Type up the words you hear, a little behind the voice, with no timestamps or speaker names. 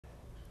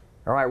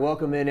All right,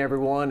 welcome in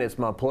everyone. It's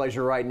my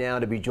pleasure right now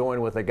to be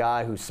joined with a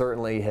guy who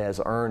certainly has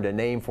earned a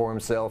name for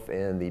himself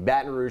in the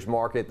Baton Rouge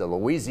market, the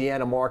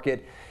Louisiana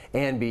market,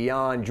 and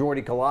beyond.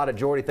 Jordy Culotta.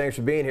 Jordy, thanks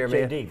for being here,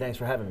 man. JD, thanks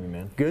for having me,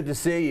 man. Good to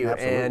see you.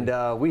 Absolutely.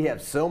 And we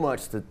have so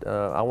much that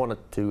I wanted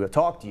to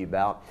talk to you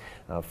about.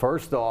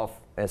 First off,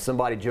 as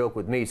somebody joked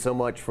with me, so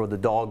much for the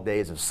dog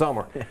days of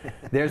summer.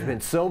 There's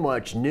been so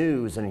much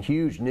news and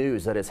huge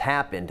news that has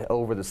happened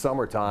over the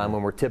summertime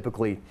when we're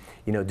typically,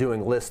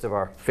 doing lists of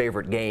our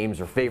favorite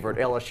games or favorite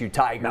LSU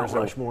Tigers. Mount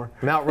Rushmore.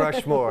 Mount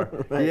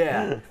Rushmore. Right.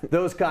 Yeah,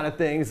 those kind of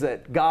things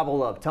that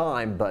gobble up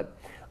time. But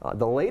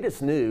the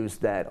latest news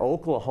that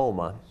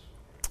Oklahoma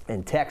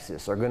and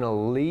Texas are going to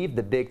leave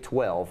the Big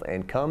 12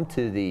 and come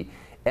to the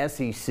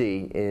SEC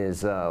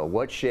is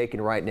what's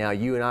shaking right now.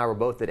 You and I were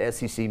both at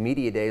SEC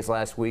Media Days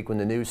last week when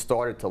the news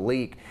started to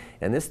leak,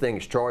 and this thing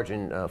is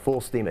charging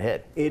full steam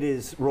ahead. It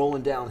is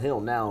rolling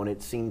downhill now, and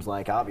it seems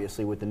like,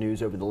 obviously, with the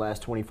news over the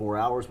last 24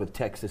 hours, with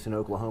Texas and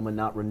Oklahoma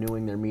not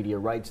renewing their media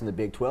rights in the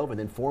Big 12 and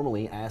then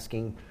formally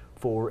asking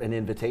for an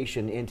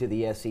invitation into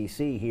the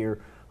SEC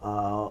here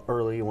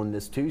early on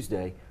this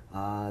Tuesday,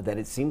 that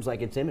it seems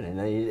like it's imminent.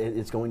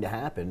 It's going to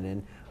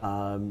happen.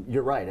 And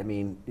you're right. I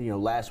mean,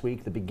 last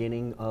week, the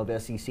beginning of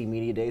SEC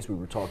Media Days, we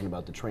were talking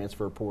about the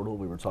transfer portal.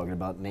 We were talking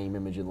about name,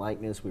 image, and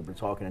likeness. We were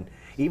talking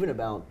even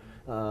about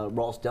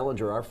Ross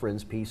Dellinger, our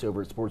friend's piece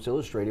over at Sports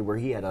Illustrated, where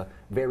he had a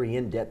very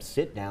in-depth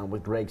sit-down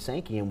with Greg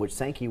Sankey, in which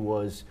Sankey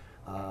was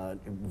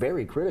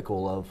very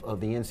critical of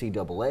the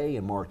NCAA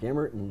and Mark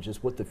Emmert and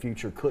just what the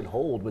future could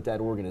hold with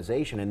that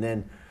organization. And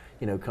then,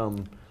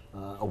 come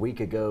a week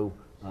ago,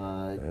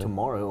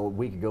 tomorrow, a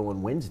week ago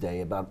on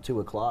Wednesday, about 2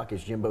 o'clock,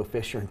 as Jimbo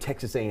Fisher and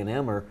Texas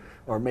A&M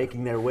are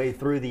making their way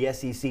through the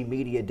SEC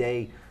Media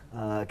Day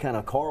kind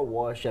of car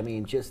wash. I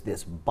mean, just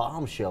this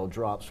bombshell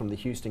drops from the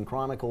Houston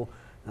Chronicle,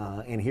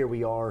 and here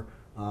we are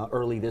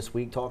early this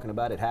week talking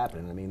about it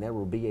happening. I mean, there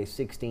will be a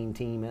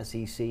 16-team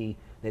SEC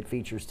that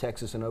features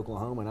Texas and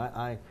Oklahoma,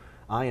 and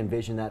I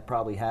envision that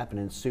probably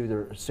happening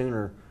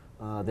sooner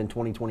than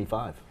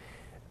 2025.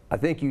 I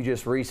think you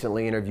just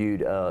recently interviewed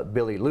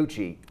Billy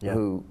Lucci,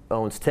 who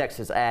owns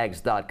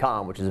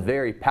TexasAgs.com, which is a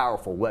very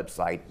powerful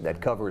website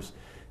that covers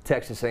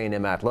Texas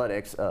A&M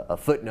athletics. A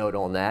footnote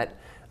on that,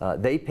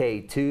 they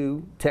pay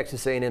 2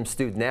 Texas A&M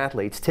student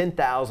athletes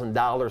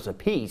 $10,000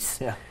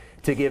 apiece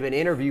to give an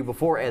interview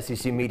before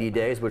SEC Media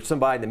Days, which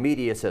somebody in the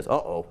media says,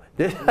 uh-oh,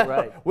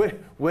 right.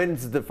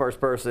 when's the first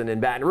person in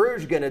Baton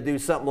Rouge going to do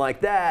something like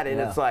that? And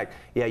it's like,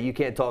 yeah, you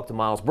can't talk to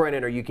Miles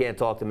Brennan or you can't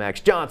talk to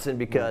Max Johnson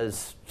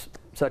because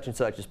such and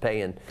such is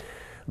paying.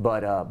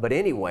 But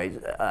anyways,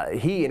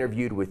 he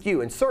interviewed with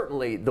you, and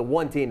certainly the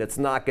one team that's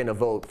not going to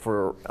vote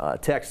for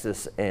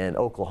Texas and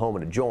Oklahoma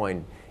to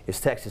join is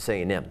Texas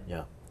A&M.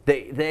 Yeah.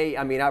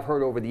 I mean, I've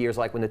heard over the years,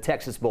 like when the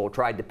Texas Bowl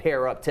tried to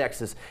pair up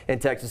Texas and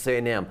Texas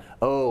A&M,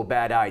 oh,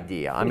 bad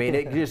idea. I mean,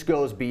 it just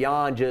goes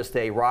beyond just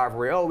a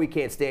rivalry. Oh, we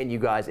can't stand you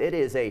guys. It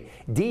is a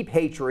deep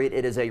hatred.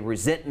 It is a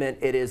resentment.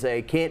 It is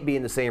a can't be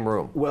in the same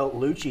room. Well,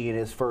 Lucci, in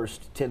his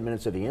first 10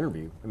 minutes of the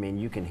interview, I mean,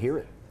 you can hear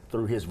it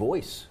through his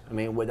voice. I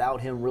mean,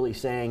 without him really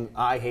saying,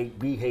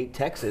 we hate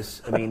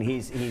Texas. I mean,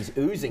 he's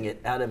oozing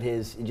it out of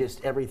his,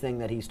 just everything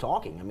that he's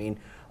talking. I mean,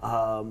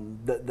 I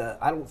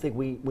don't think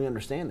we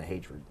understand the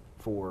hatred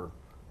for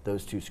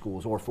those two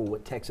schools or for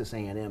what Texas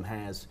A&M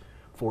has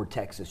for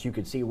Texas. You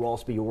could see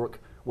Ross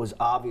Bjork was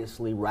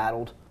obviously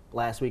rattled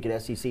last week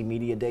at SEC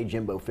Media Day.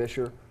 Jimbo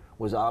Fisher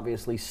was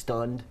obviously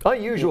stunned.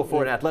 Unusual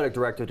for an athletic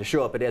director to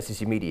show up at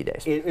SEC Media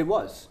Days. It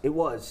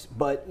was.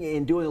 But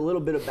in doing a little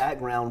bit of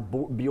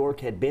background, Bjork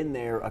had been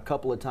there a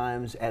couple of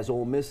times as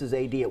Ole Miss's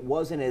AD. It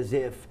wasn't as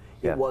if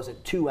it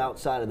wasn't too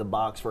outside of the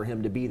box for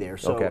him to be there.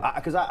 So,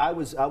 because I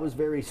was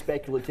very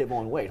speculative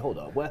on, wait, hold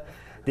on, well,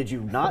 did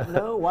you not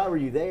know? Why were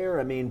you there?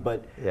 I mean,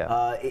 but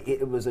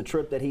it was a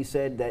trip that he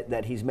said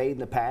that he's made in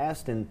the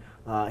past, and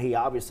he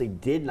obviously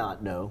did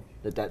not know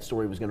that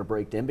story was going to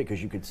break them,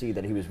 because you could see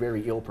that he was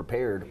very ill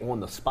prepared on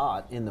the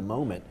spot in the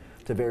moment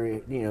to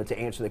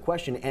answer the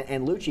question.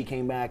 And Lucci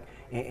came back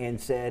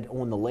and said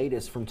on the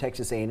latest from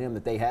Texas A&M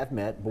that they have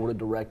met, board of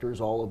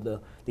directors, all of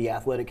the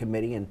athletic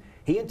committee, and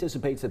he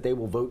anticipates that they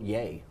will vote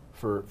yay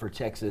for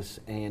Texas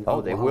and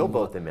Oklahoma. They will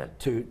vote them in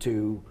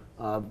to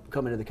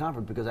come into the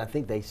conference, because I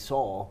think they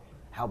saw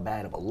how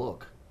bad of a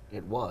look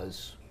it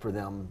was for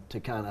them to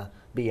kind of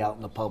be out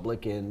in the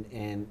public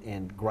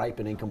and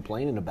griping and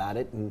complaining about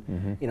it.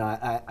 And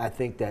I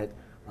think that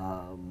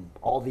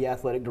all the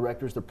athletic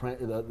directors,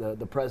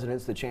 the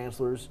presidents, the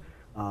chancellors,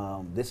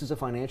 this is a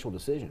financial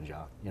decision,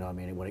 Jacques. I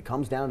mean, when it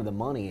comes down to the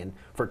money, and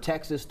for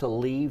Texas to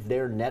leave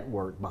their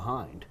network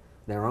behind,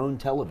 their own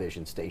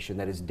television station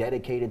that is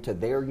dedicated to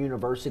their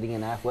university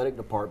and athletic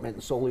department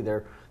and solely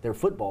their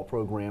football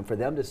program, for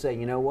them to say,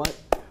 you know what,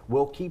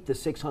 we'll keep the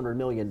 $600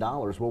 million,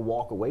 we'll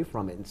walk away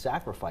from it and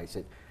sacrifice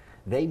it.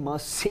 They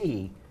must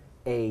see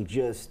a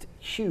just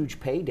huge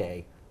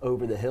payday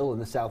over the hill in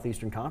the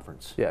Southeastern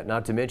Conference. Yeah,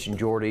 not to mention,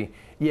 Jordy,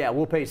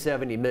 we'll pay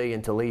 $70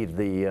 million to leave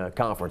the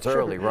conference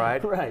early,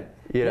 right? Right.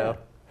 You know.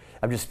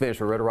 I'm just finished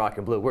with Red, Rock,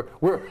 and Blue.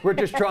 We're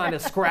just trying to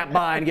scrap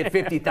by and get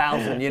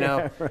 50,000. You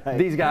know, Right.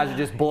 These guys are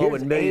just blowing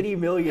Here's millions. 80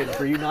 million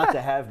for you not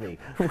to have me.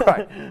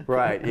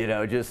 Right. You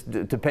know, just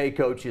to pay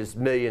coaches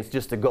millions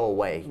just to go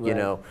away. You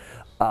know,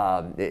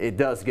 it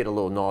does get a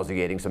little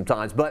nauseating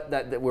sometimes.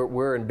 But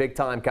we're in big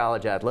time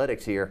college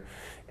athletics here.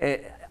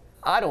 And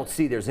I don't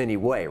see there's any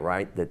way,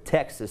 right, that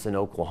Texas and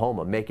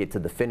Oklahoma make it to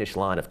the finish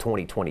line of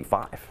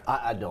 2025.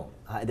 I don't.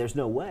 There's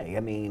no way. I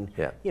mean,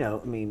 you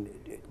know,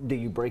 do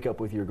you break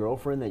up with your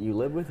girlfriend that you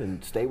live with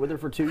and stay with her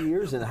for 2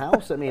 years in the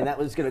house? I mean, that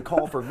was going to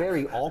call for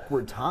very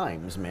awkward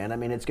times, man. I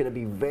mean, it's going to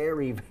be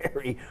very,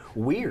 very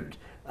weird.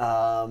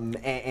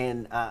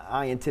 And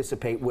I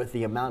anticipate with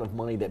the amount of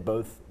money that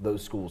both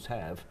those schools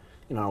have,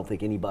 you know, I don't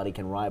think anybody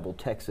can rival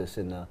Texas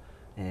in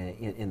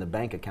the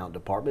bank account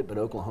department, but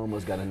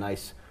Oklahoma's got a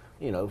nice,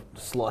 you know,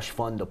 slush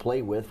fund to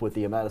play with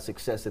the amount of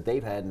success that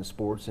they've had in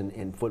sports and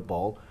in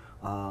football.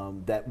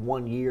 That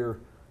 1 year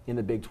in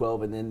the Big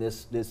 12, and then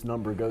this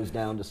number goes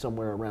down to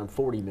somewhere around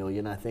 40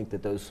 million. I think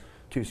that those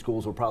two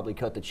schools will probably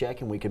cut the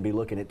check, and we could be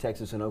looking at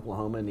Texas and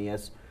Oklahoma in the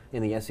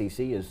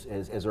SEC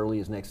as early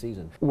as next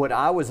season. What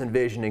I was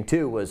envisioning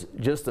too was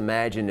just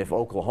imagine if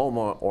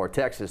Oklahoma or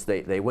Texas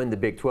they win the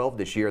Big 12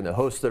 this year and they're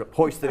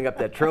hoisting up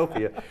that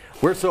trophy.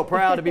 We're so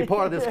proud to be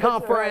part of this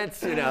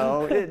conference. You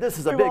know, this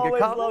is a big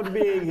accomplishment. Loved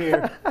being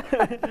here.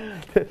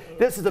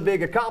 This is a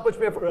big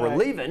accomplishment. We're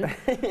leaving.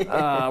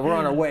 We're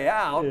on our way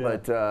out. Yeah.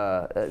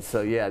 But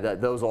so yeah,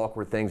 those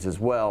awkward things as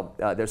well.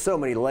 There's so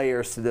many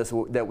layers to this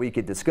that we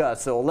could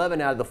discuss. So 11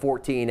 out of the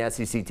 14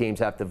 SEC teams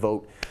have to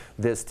vote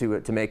this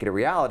to make it a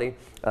reality.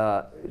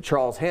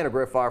 Charles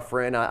Hannegriff, our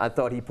friend, I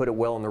thought he put it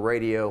well on the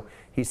radio.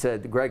 He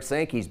said Greg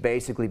Sankey's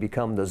basically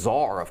become the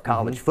czar of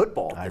college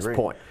football at this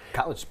point.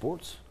 College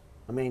sports.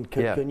 I mean,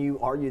 can you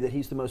argue that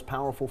he's the most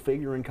powerful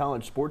figure in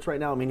college sports right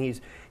now? I mean,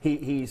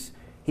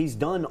 he's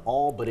done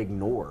all but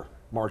ignore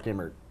Mark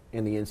Emmert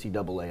in the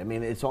NCAA. I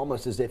mean, it's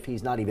almost as if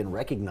he's not even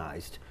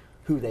recognized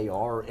who they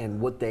are and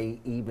what they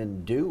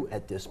even do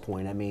at this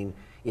point. I mean,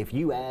 if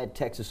you add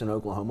Texas and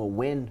Oklahoma,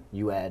 when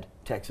you add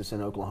Texas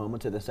and Oklahoma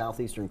to the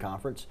Southeastern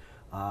Conference,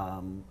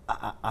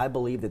 I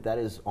believe that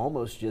is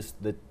almost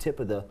just the tip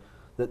of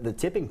the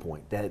tipping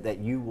point, that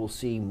you will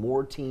see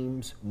more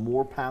teams,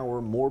 more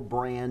power, more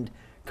brand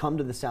come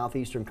to the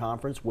Southeastern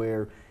Conference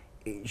where,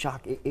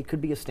 Jacques, it could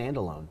be a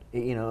standalone.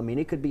 You know, I mean,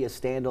 it could be a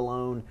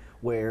standalone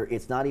where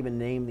it's not even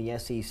named the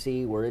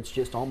SEC, where it's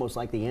just almost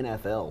like the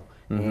NFL.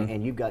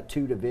 And you've got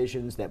two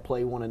divisions that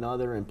play one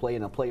another and play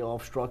in a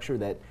playoff structure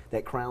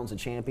that crowns a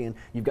champion.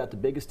 You've got the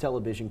biggest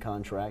television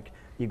contract.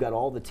 You've got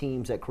all the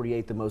teams that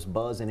create the most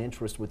buzz and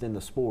interest within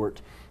the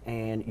sport.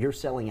 And you're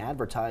selling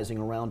advertising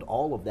around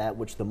all of that,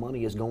 which the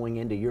money is going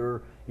into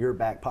your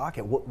back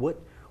pocket.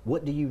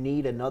 What do you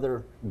need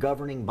another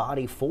governing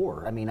body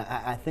for? I mean,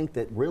 I think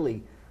that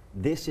really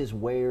this is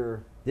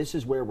where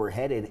we're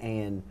headed,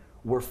 and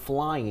we're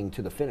flying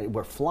to the finish.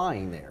 We're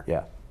flying there.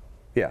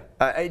 Yeah.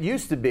 It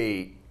used to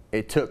be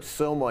it took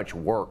so much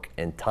work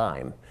and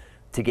time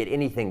to get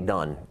anything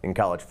done in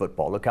college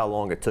football. Look how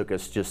long it took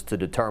us just to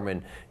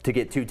determine to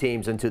get two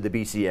teams into the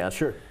BCS.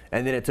 Sure.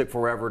 And then it took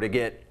forever to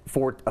get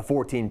a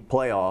 14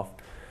 playoff.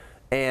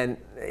 And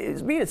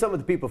me and some of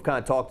the people have kind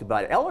of talked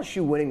about it.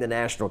 LSU winning the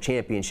national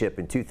championship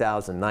in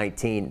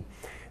 2019.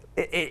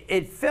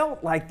 It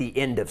felt like the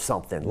end of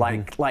something,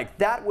 like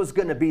that was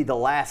going to be the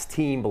last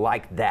team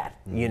like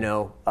that, you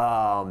know.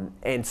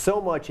 And so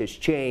much has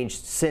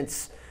changed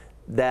since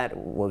that.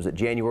 What was it,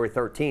 January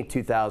 13th,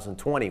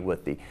 2020,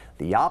 with the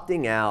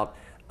opting out,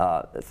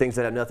 things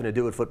that have nothing to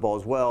do with football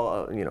as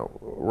well, you know,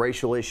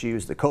 racial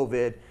issues, the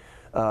COVID,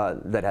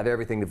 that have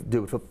everything to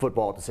do with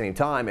football at the same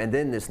time, and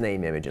then this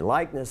name, image, and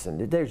likeness.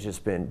 And there's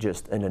just been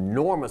an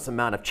enormous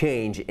amount of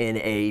change in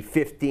a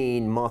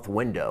 15-month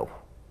window.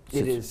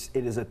 It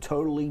is a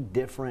totally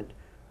different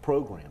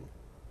program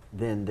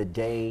than the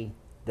day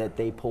that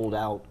they pulled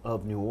out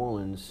of New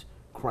Orleans,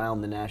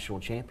 crowned the national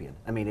champion.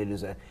 I mean,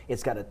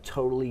 it's got a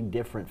totally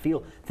different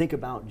feel. Think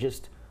about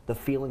just the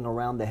feeling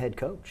around the head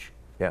coach.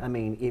 Yeah. I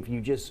mean, if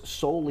you just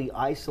solely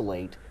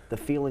isolate the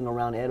feeling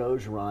around Ed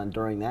Orgeron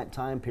during that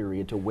time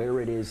period to where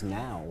it is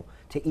now,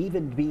 to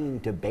even being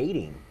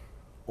debating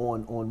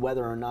on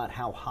whether or not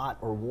how hot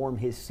or warm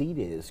his seat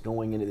is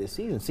going into this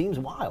season, seems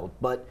wild,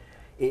 but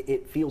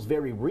it feels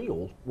very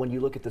real when you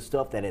look at the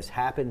stuff that has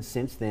happened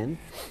since then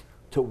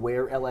to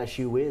where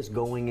LSU is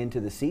going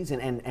into the season.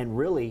 And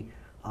really,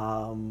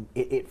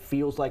 it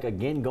feels like,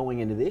 again, going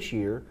into this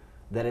year,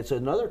 that it's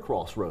another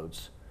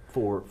crossroads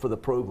for the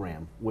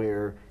program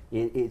where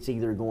it's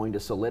either going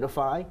to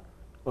solidify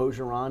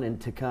Orgeron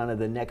into kind of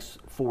the next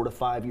 4 to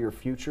 5 year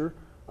future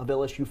of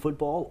LSU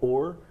football,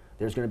 or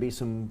there's going to be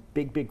some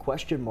big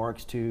question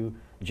marks to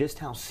just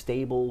how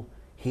stable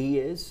he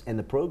is and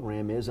the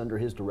program is under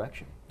his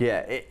direction.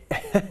 Yeah,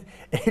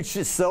 it's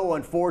just so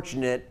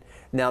unfortunate.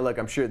 Now, look,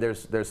 I'm sure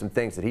there's some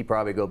things that he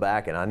probably go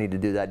back and I need to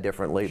do that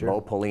differently. Sure.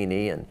 Bo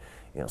Pelini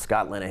and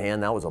Scott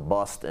Linehan, that was a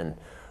bust, and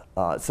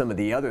some of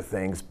the other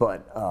things.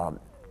 But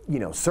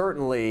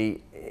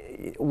certainly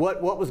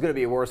what was going to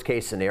be a worst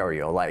case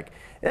scenario? Like,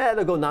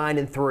 they'll go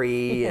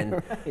 9-3, and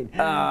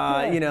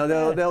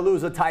right. They'll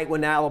lose a tight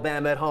one to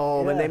Alabama at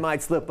home, and they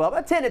might slip up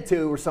a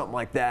 10-2 or something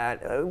like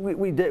that.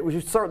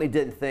 We certainly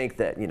didn't think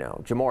that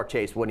Jamar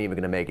Chase wasn't even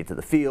going to make it to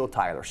the field.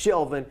 Tyler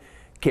Shelvin,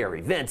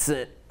 Kerry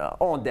Vincent,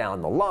 on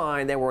down the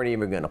line, they weren't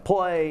even going to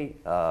play.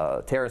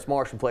 Terrence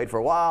Marshall played for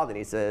a while, then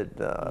he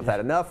said, "I've had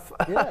enough."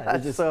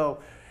 So.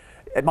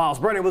 And Miles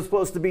Brennan was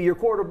supposed to be your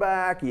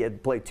quarterback. He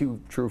had played 2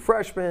 true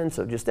freshmen,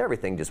 so just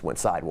everything just went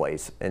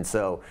sideways. And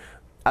so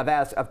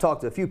I've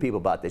talked to a few people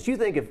about this. You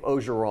think if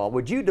Orgeron,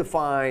 would you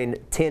define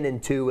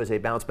 10-2 as a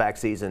bounce back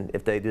season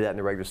if they do that in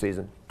the regular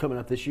season? Coming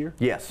up this year?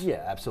 Yes.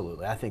 Yeah,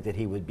 absolutely. I think that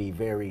he would be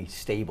very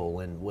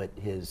stable in what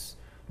his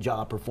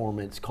job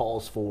performance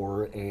calls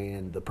for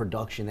and the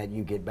production that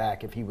you get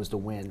back if he was to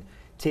win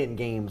 10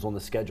 games on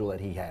the schedule that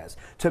he has.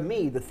 To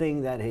me, the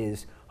thing that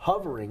is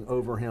hovering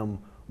over him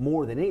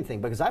more than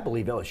anything, because I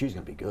believe LSU is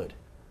going to be good.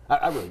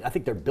 I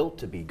think they're built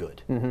to be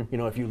good.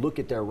 Mm-hmm. If you look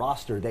at their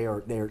roster,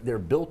 they're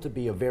built to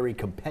be a very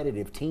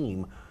competitive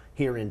team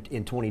here in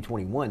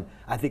 2021.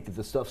 I think that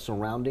the stuff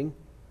surrounding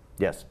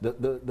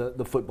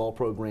the football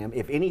program,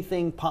 if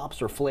anything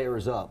pops or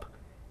flares up,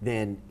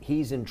 then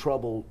he's in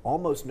trouble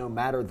almost no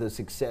matter the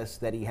success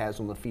that he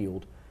has on the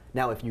field.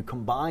 Now, if you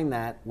combine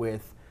that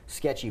with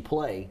sketchy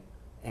play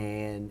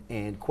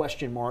and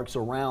question marks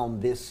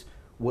around this,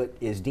 what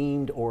is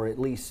deemed or at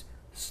least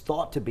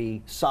thought to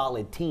be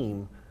solid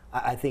team,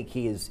 I think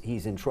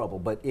he's in trouble.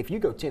 But if you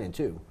go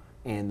 10-2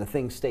 and the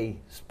things stay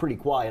pretty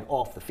quiet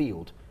off the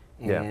field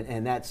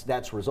and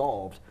that's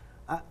resolved,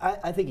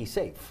 I think he's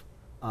safe.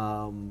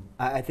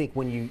 I think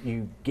when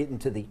you get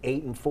into the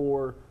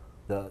 8-4,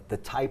 the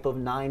type of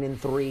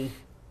 9-3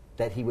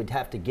 that he would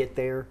have to get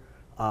there,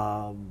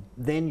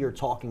 then you're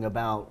talking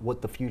about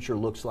what the future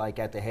looks like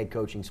at the head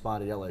coaching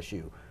spot at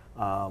LSU.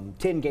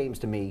 10 games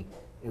to me,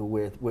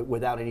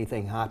 without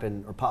anything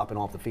happen or popping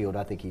off the field,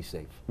 I think he's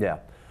safe. Yeah,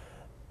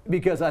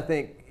 because I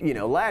think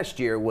last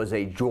year was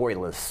a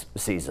joyless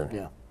season.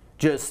 Yeah,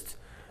 just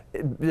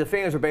the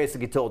fans were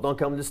basically told, don't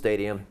come to the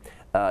stadium,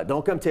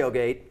 don't come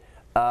tailgate.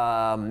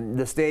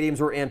 The stadiums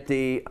were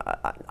empty.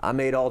 I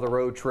made all the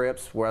road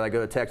trips where I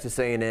go to Texas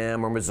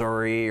A&M or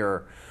Missouri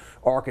or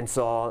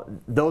Arkansas.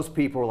 Those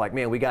people were like,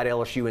 man, we got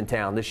LSU in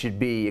town. This should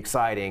be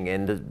exciting,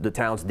 and the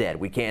town's dead.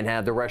 We can't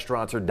have, the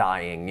restaurants are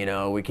dying.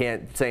 We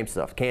can't, same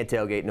stuff. Can't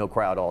tailgate, no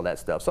crowd, all that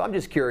stuff. So I'm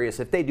just curious,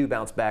 if they do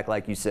bounce back,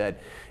 like you said,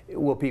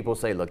 will people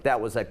say, look,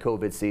 that was that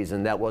COVID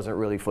season. That wasn't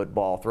really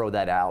football. Throw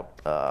that out.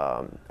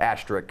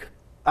 Asterisk.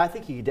 I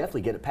think he could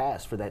definitely get a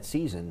pass for that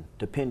season,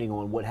 depending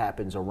on what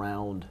happens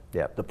around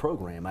the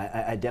program.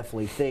 I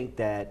definitely think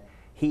that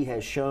he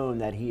has shown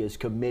that he is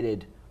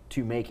committed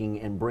to making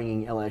and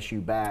bringing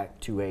LSU back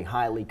to a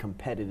highly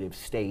competitive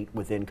state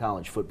within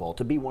college football,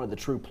 to be one of the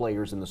true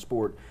players in the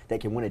sport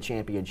that can win a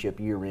championship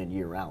year in,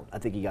 year out. I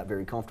think he got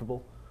very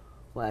comfortable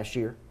last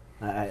year.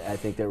 I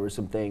think there were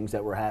some things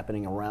that were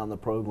happening around the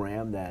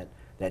program that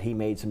he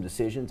made some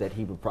decisions that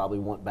he would probably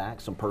want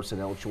back, some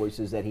personnel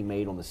choices that he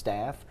made on the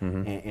staff,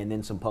 and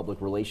then some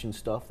public relations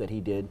stuff that he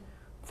did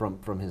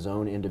from his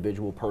own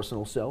individual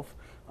personal self.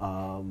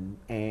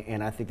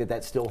 And I think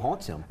that still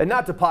haunts him. And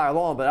not to pile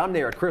on, but I'm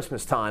there at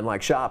Christmas time,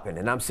 like shopping,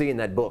 and I'm seeing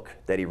that book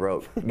that he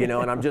wrote, and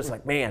I'm just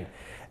like, man,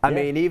 I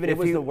mean, even if it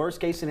was the worst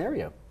case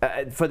scenario.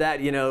 For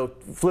that,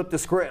 flip the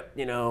script,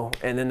 and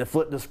then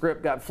the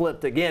script got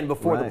flipped again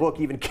before the book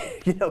even,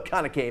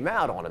 kind of came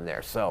out on him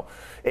there. So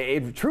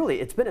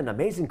it's been an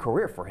amazing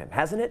career for him,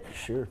 hasn't it?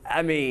 Sure.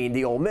 I mean,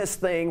 the Ole Miss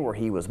thing where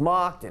he was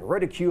mocked and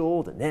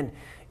ridiculed, and then,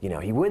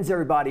 he wins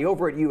everybody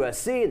over at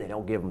USC, and they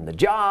don't give him the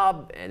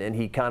job, and then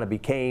he kind of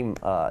became,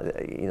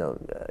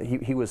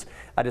 he was.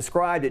 I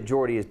described it,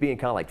 Jordy, as being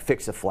kind of like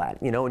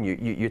fix-a-flat, and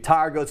your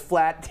tire goes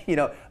flat.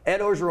 Ed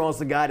Orgeron's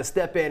the guy to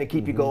step in and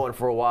keep you going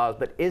for a while,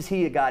 but is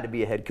he a guy to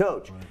be a head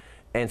coach? Right.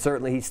 And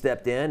certainly he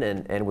stepped in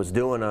and was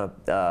doing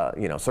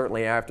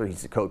certainly after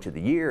he's the coach of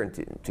the year in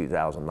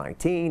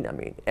 2019. I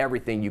mean,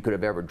 everything you could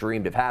have ever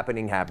dreamed of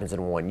happening happens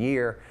in 1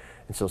 year.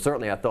 And so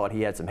certainly I thought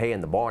he had some hay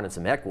in the barn and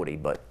some equity,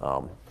 but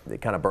it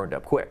kind of burned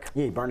up quick.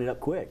 Yeah, he burned it up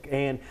quick.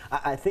 And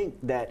I think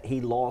that he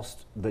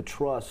lost the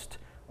trust,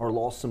 or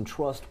lost some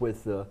trust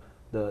with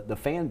the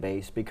fan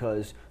base,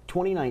 because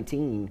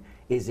 2019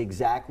 is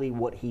exactly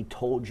what he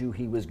told you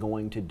he was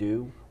going to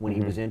do when he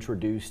was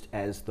introduced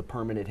as the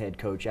permanent head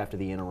coach after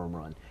the interim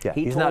run. Yeah,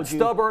 he's not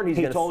stubborn.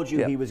 He told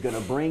you he was going to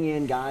bring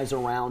in guys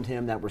around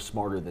him that were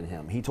smarter than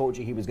him. He told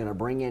you he was going to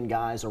bring in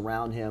guys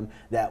around him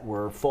that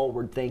were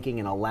forward thinking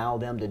and allow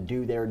them to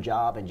do their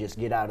job and just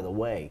get out of the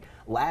way.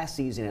 Last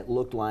season, it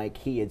looked like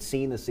he had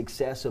seen the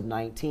success of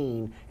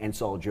 19 and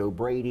saw Joe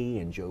Brady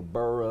and Joe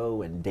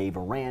Burrow and Dave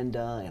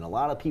Aranda and a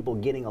lot of people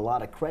getting a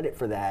lot of credit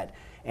for that.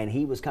 And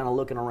he was kind of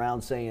looking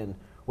around saying,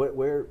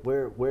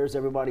 where's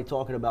everybody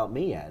talking about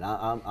me at?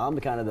 I'm the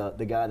kind of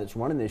the guy that's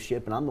running this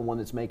ship, and I'm the one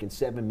that's making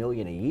 $7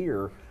 million a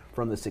year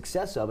from the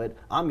success of it,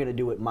 I'm going to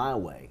do it my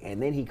way.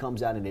 And then he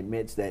comes out and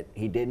admits that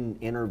he didn't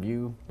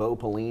interview Bo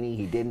Pelini,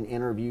 he didn't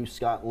interview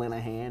Scott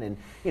Linehan,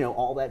 and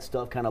all that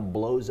stuff kind of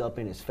blows up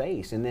in his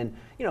face. And then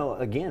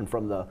again,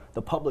 from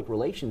the public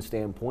relations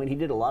standpoint, he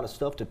did a lot of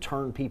stuff to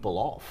turn people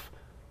off.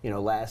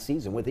 Last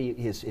season with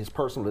his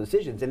personal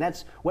decisions. And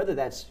that's whether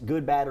that's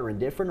good, bad, or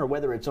indifferent, or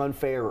whether it's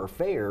unfair or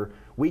fair,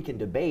 we can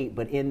debate.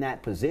 But in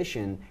that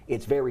position,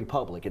 it's very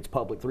public. It's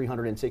public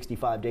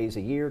 365 days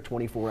a year,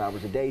 24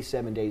 hours a day,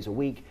 7 days a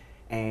week.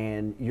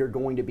 And you're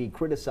going to be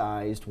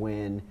criticized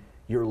when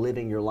you're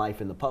living your life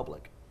in the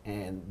public.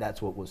 And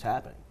that's what was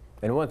happening.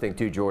 And one thing,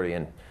 too, Jordy,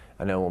 and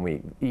I know when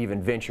we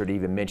even venture to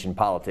even mention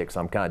politics,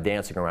 I'm kind of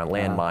dancing around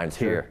landmines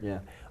here.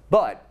 Yeah.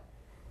 But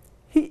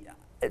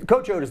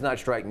Coach O does not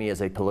strike me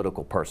as a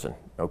political person,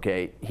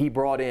 okay? He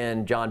brought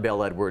in John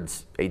Bel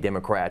Edwards, a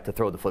Democrat, to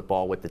throw the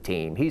football with the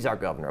team. He's our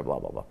governor, blah,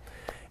 blah, blah.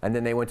 And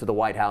then they went to the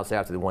White House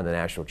after they won the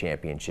national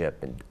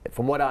championship. And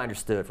from what I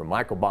understood from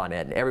Michael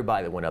Bonnet and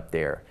everybody that went up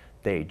there,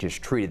 they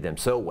just treated them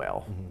so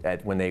well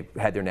when they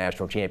had their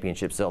national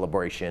championship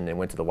celebration and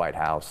went to the White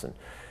House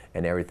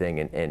and everything.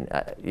 And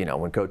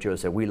when Coach O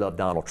said, "We love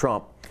Donald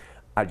Trump,"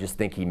 I just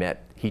think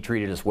he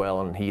treated us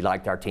well and he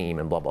liked our team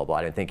and blah, blah, blah.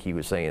 I didn't think he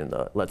was saying,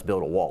 let's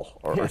build a wall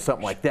or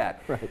something like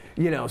that.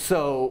 Right.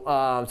 So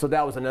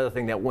that was another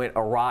thing that went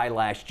awry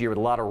last year with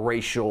a lot of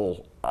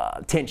racial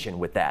tension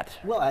with that.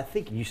 Well, I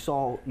think you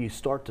start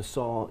to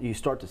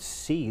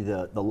see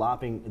the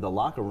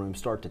locker room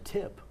start to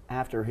tip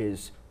after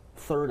his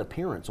third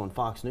appearance on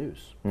Fox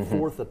News,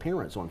 fourth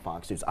appearance on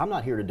Fox News. I'm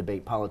not here to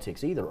debate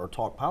politics either or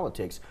talk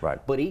politics, right.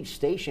 But each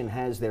station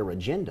has their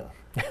agenda.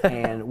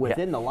 And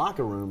within the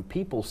locker room,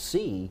 people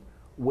see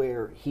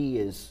where he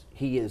is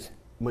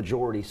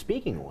majority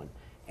speaking on.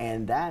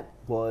 And that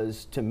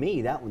was, to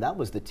me, that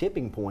was the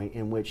tipping point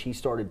in which he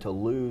started to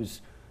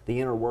lose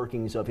the inner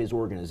workings of his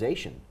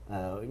organization,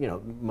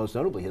 most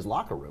notably his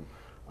locker room.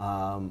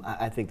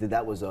 I think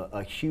that was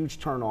a huge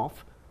turnoff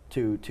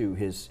to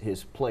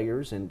his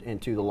players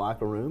and to the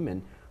locker room.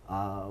 And,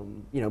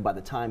 by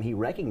the time he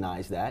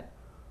recognized that,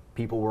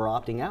 people were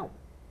opting out.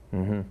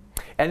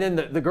 And then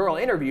the girl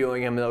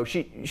interviewing him, though,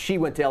 she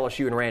went to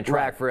LSU and ran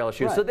track for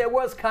LSU. Right. So there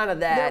was kind of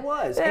that. There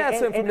was.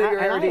 Some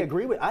familiarity. And I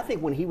agree with, I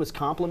think when he was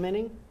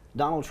complimenting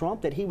Donald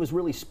Trump, that he was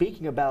really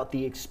speaking about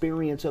the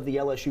experience of the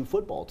LSU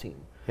football team.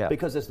 Yeah.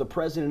 Because as the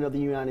President of the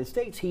United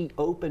States, he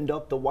opened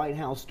up the White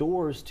House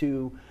doors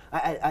to,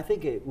 I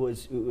think it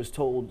was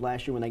told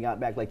last year when they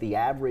got back, like the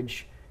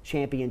average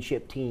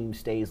championship team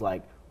stays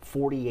like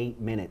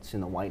 48 minutes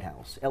in the White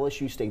House.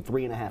 LSU stayed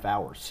 3.5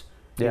 hours.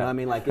 You know what I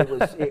mean? Like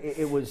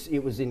it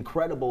was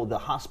incredible, the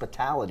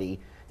hospitality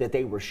that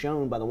they were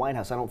shown by the White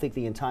House. I don't think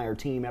the entire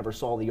team ever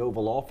saw the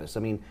Oval Office.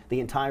 I mean,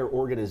 the entire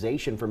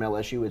organization from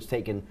LSU has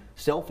taken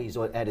selfies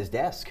at his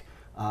desk.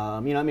 It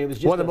was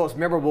just one of the most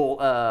memorable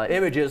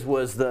images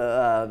was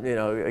the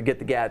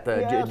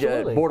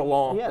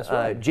Bordelon, yes,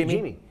 right.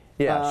 Jimmy.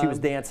 Yeah, she was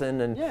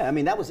dancing and yeah, I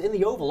mean that was in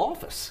the Oval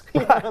Office.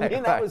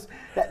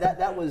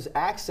 That was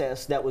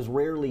access that was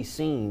rarely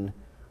seen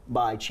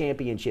by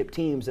championship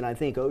teams, and I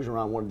think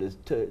Orgeron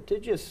wanted to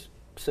just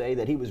say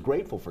that he was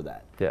grateful for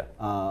that. Yeah.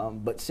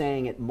 But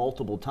saying it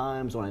multiple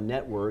times on a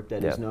network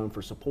that is known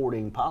for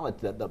supporting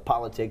the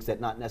politics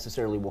that not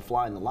necessarily will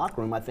fly in the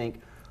locker room, I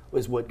think,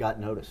 was what got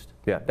noticed.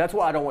 Yeah, that's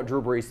why I don't want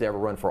Drew Brees to ever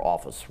run for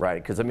office,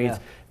 right? Because it means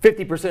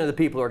 50% of the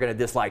people are going to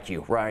dislike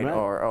you, right?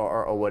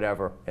 Or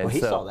whatever. And well,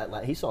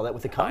 he saw that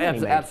with the comment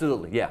he made.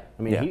 Absolutely, yeah.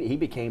 I mean, he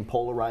became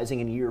polarizing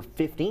in year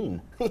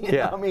 15.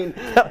 I mean,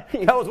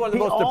 that was one of the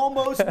most. He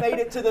almost made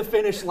it to the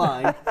finish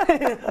line,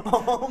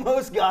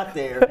 almost got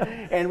there,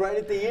 and right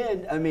at the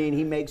end, I mean,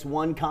 he makes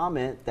one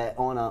comment that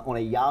on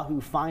a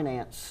Yahoo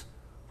Finance,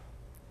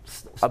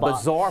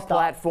 bizarre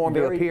platform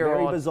to appear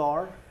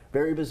on.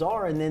 Very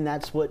bizarre, and then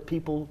that's what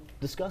people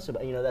discuss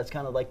about. That's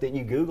kind of like that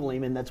you Google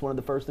him, and that's one of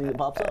the first things that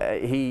pops up.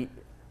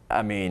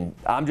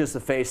 I'm just the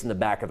face in the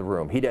back of the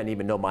room. He doesn't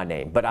even know my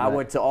name. But I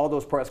went to all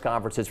those press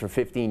conferences for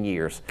 15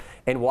 years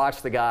and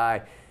watched the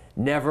guy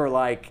never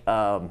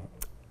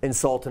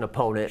insult an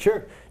opponent.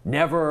 Sure.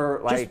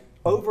 Never just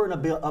over and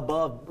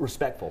above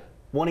respectful.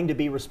 Wanting to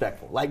be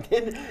respectful,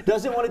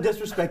 doesn't want to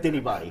disrespect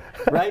anybody,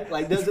 right?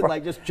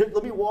 Doesn't just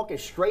let me walk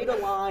as straight a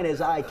line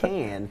as I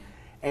can.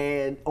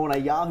 And on a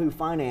Yahoo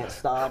Finance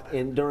stop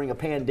during a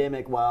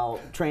pandemic while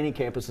training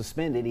camp is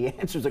suspended, he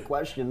answers a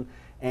question,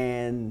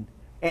 and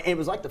it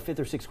was like the fifth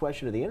or sixth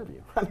question of the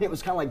interview. I mean, it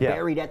was kind of like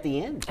buried at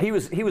the end. He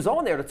was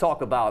on there to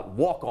talk about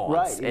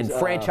walk-ons and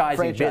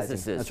franchising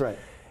businesses. That's right.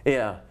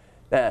 Yeah.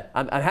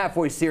 I'm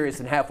halfway serious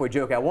and halfway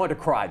joking. I wanted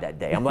to cry that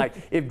day. I'm like,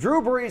 if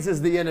Drew Brees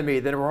is the enemy,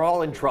 then we're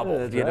all in trouble.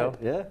 That's you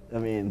right. know? Yeah. I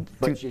mean,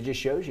 but it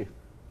just shows you.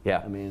 Yeah.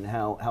 I mean,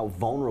 how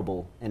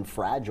vulnerable and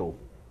fragile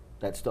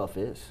that stuff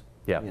is.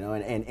 Yeah.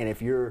 And if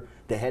you're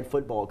the head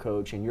football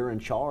coach and you're in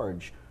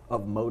charge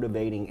of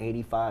motivating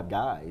 85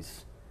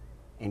 guys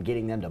and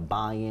getting them to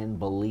buy in,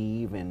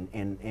 believe,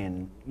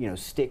 and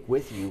stick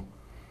with you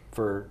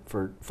for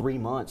 3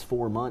 months,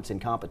 4 months in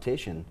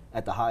competition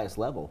at the highest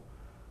level,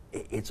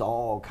 it's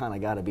all kind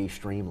of got to be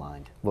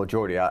streamlined. Well,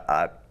 Jordy,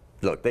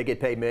 look, they get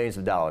paid millions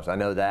of dollars. I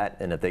know that,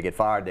 and if they get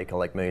fired, they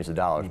collect millions of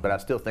dollars. But I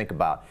still think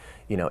about,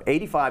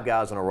 85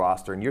 guys on a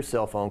roster, and your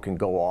cell phone can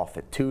go off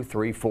at 2,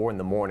 3, 4 in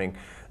the morning.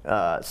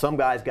 Some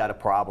guys got a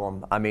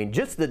problem. I mean,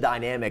 just the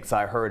dynamics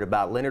I heard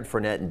about Leonard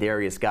Fournette and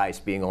Darius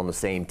Geis being on the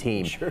same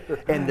team,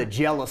 and the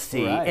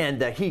jealousy,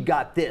 and he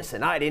got this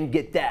and I didn't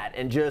get that,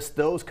 and just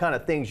those kind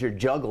of things you're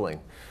juggling.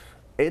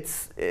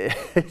 It's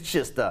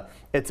just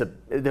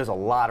there's a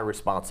lot of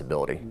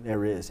responsibility.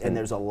 There is, and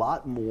there's a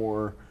lot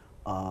more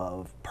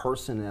of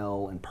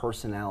personnel and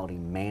personality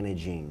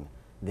managing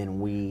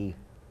than we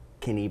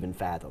can even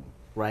fathom.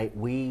 Right?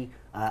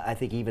 I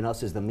think even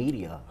us as the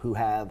media, who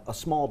have a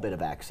small bit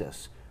of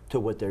access to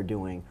what they're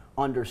doing,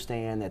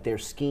 understand that they're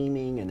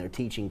scheming and they're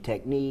teaching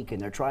technique and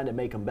they're trying to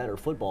make them better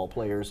football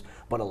players,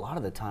 but a lot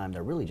of the time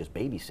they're really just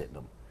babysitting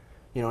them.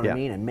 You know what I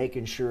mean? And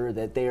making sure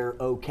that they're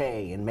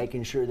okay, and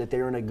making sure that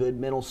they're in a good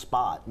mental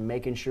spot, and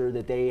making sure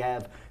that they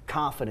have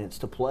confidence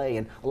to play,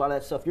 and a lot of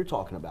that stuff you're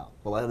talking about.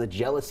 A lot of the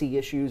jealousy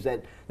issues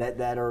that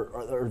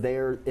are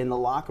there in the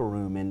locker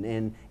room and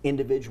in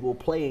individual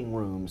playing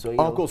rooms. So,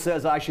 Uncle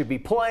says I should be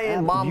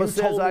playing. Mama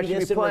says I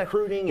should be playing.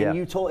 Recruiting,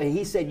 and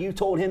he said you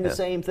told him the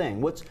same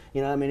thing.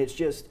 It's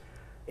just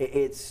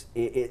it's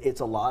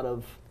a lot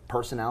of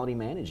personality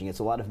managing. It's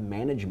a lot of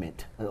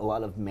management, a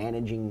lot of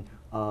managing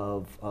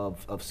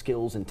of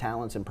skills and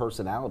talents and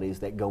personalities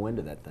that go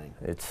into that thing.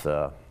 It's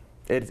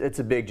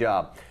a big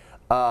job.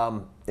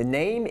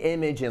 Name,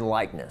 image, and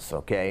likeness.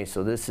 Okay,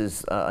 so this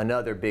is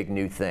another big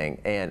new thing,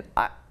 and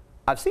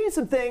I've seen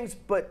some things,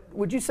 but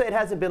would you say it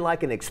hasn't been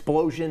like an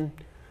explosion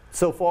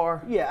so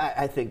far? Yeah,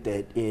 I think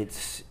that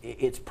it's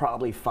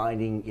probably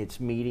finding its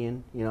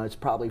median. It's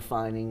probably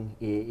finding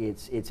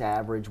its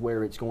average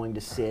where it's going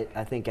to sit.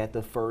 I think at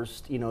the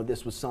first,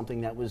 this was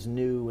something that was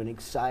new and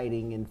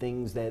exciting, and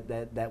things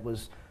that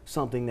was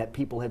something that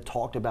people have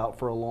talked about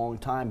for a long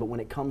time. But when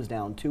it comes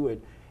down to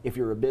it, if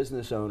you're a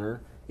business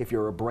owner, if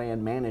you're a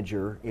brand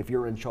manager, if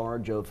you're in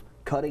charge of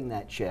cutting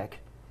that check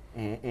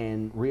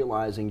and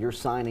realizing you're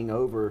signing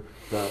over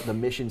the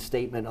mission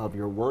statement of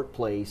your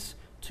workplace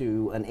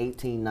to an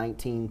 18,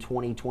 19,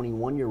 20,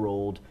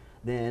 21-year-old,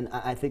 then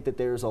I think that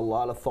there's a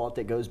lot of thought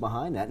that goes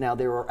behind that. Now,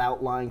 there are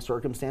outlying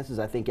circumstances.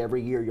 I think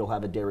every year you'll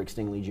have a Derek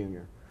Stingley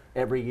Jr.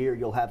 Every year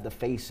you'll have the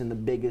face and the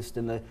biggest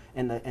and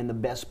the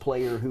best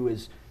player who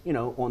is,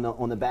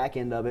 on the back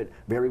end of it,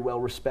 very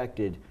well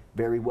respected,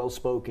 very well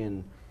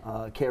spoken,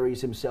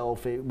 carries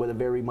himself with a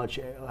very much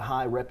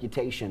high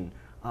reputation.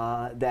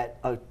 That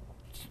a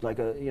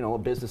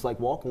business like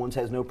Walk-Ons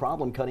has no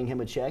problem cutting him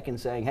a check and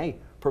saying, hey,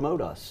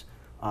 promote us.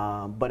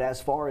 But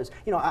as far as,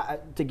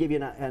 to give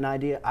you an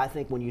idea, I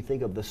think when you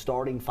think of the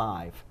starting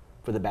five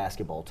for the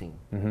basketball team,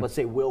 let's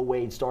say Will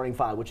Wade starting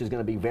five, which is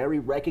going to be very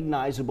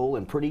recognizable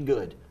and pretty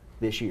good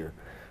this year,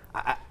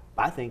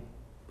 I think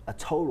a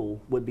total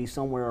would be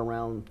somewhere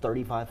around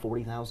 $35,000,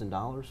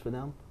 $40,000 for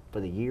them for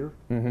the year.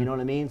 You know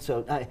what I mean?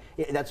 So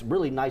that's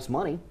really nice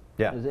money.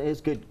 Yeah. It's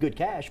good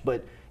cash,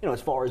 but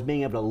as far as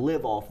being able to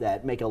live off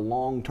that, make a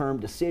long-term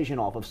decision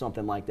off of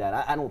something like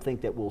that, I don't think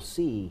that we'll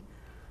see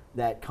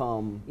that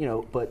come,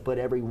 but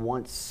every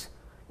once,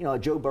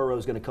 Joe Burrow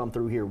is going to come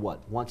through here,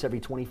 once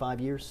every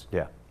 25 years?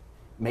 Yeah.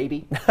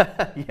 Maybe.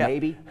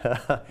 Maybe.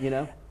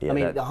 Yeah,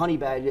 the honey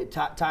badger,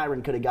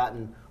 Tyron could have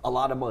gotten a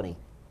lot of money,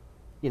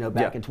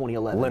 back in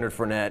 2011. Leonard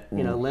Fournette.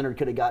 Leonard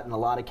could have gotten a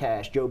lot of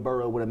cash. Joe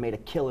Burrow would have made a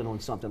killing on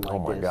something like this.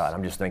 Oh, my God.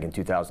 I'm just thinking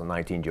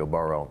 2019 Joe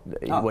Burrow,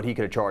 what he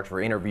could have charged for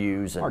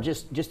interviews. Or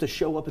just to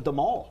show up at the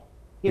mall.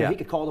 He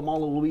could call the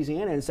Mall of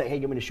Louisiana and say, hey,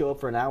 you want me to show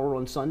up for an hour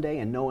on Sunday?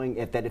 And knowing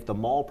if the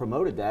mall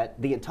promoted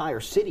that, the entire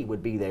city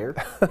would be there.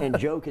 And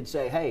Joe could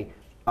say, hey,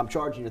 I'm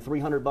charging you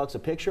 $300 a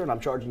picture, and I'm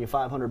charging you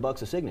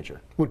 $500 a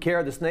signature. Would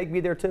Kara the Snake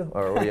be there too?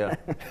 Or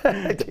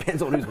It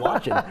depends on who's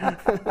watching.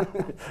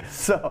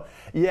 So,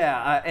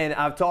 and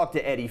I've talked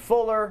to Eddie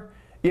Fuller.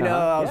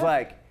 I was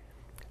like,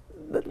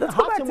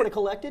 Hobson would have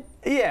collected.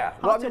 Yeah.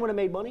 Hobson would have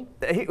made money.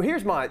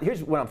 Here's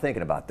what I'm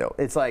thinking about, though.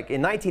 It's like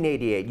in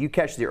 1988, you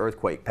catch the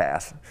earthquake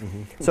pass.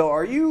 So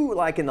are you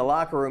like in the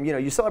locker room,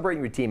 you're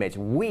celebrating your teammates.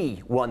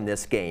 We won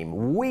this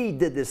game. We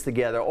did this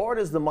together. Or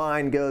does the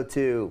mind go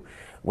to,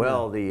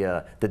 well,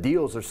 the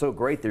deals are so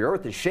great, the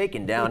earth is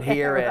shaking down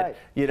here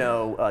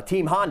at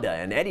Team Honda,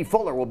 and Eddie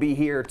Fuller will be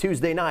here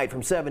Tuesday night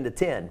from 7 to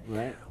 10.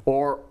 Right.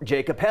 Or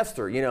Jacob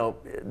Hester,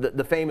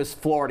 the famous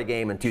Florida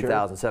game in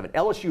 2007.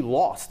 LSU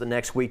lost the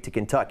next week to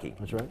Kentucky.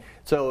 That's right.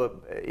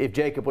 So if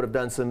Jacob would have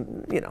done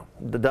some,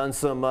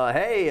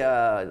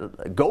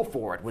 go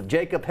for it with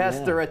Jacob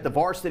Hester at the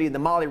varsity and the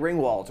Molly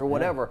Ringwalds or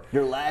whatever.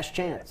 Your last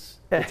chance.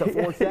 It's a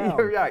fourth down.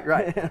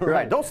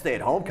 Right. Don't stay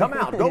at home. Come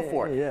out. Go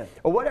for it.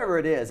 Or whatever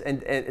it is.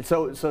 And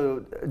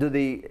so do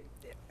the.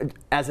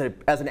 As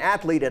an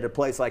athlete at a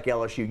place like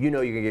LSU, you're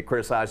going to get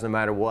criticized no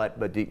matter what.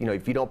 But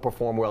if you don't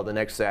perform well the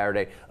next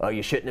Saturday,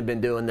 you shouldn't have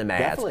been doing the math.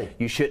 Definitely.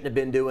 You shouldn't have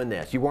been doing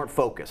this. You weren't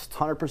focused.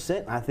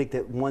 100%. I think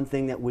that one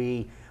thing that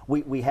we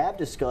have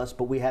discussed,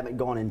 but we haven't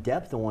gone in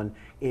depth on,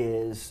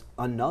 is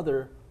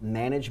another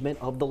management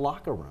of the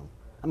locker room.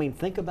 I mean,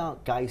 think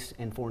about Geis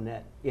and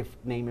Fournette if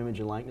name, image,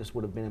 and likeness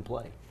would have been in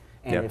play.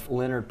 And if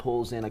Leonard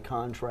pulls in a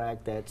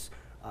contract that's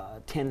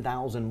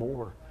 $10,000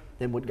 more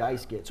than what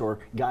Geis gets, or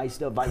Geis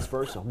vice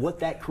versa, what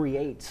that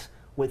creates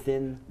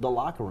within the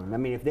locker room. I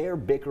mean, if they're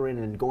bickering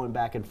and going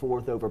back and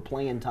forth over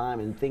playing time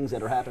and things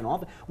that are happening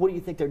off, what do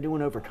you think they're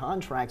doing over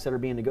contracts that are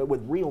being negotiated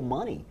with real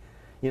money?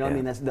 You know, I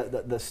mean, that's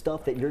the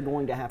stuff that you're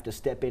going to have to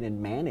step in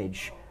and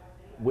manage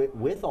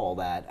with all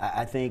that,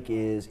 I think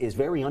is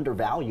very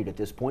undervalued at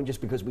this point, just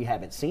because we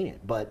haven't seen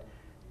it. But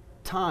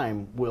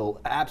time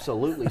will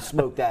absolutely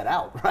smoke that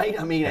out, right?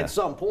 I mean, at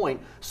some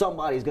point,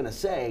 somebody's going to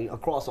say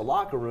across a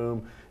locker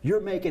room,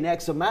 you're making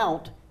X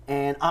amount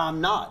and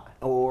I'm not,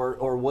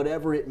 or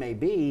whatever it may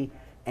be,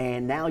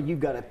 and now you've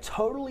got a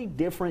totally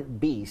different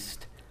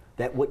beast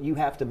that what you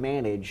have to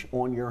manage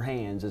on your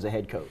hands as a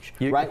head coach,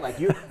 right? Like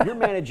you're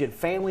managing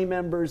family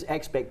members,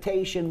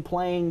 expectation,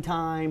 playing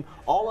time,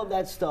 all of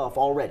that stuff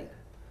already.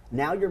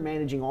 Now you're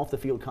managing off the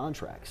field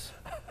contracts.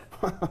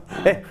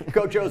 Hey,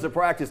 Coach O's at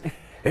practice.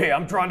 Hey,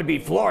 I'm trying to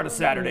beat Florida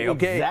Saturday,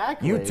 okay?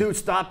 Exactly. You two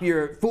stop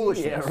your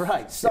foolishness. Yeah,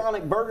 right.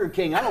 Sonic Burger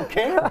King, I don't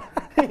care.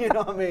 You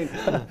know what I mean?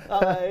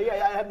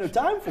 I have no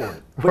time for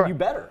it. But you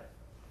better.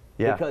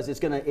 Yeah. Because it's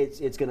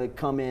gonna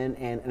come in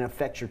and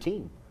affect your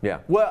team. Yeah.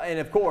 Well, and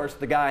of course,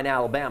 the guy in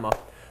Alabama,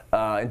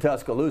 in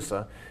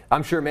Tuscaloosa,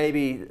 I'm sure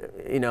maybe,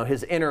 you know,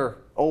 his inner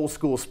old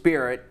school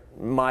spirit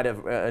might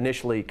have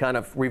initially kind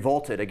of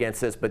revolted against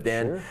this, but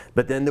then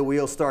the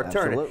wheels start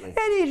turning.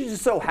 And he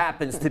just so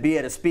happens to be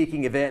at a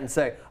speaking event and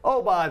say,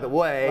 oh, by the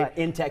way. Right,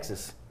 in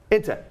Texas.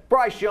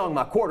 Bryce Young,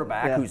 my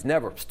quarterback, who's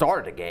never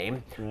started a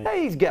game,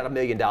 hey, he's got $1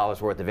 million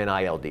worth of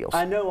NIL deals.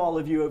 I know all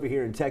of you over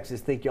here in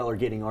Texas think y'all are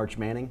getting Arch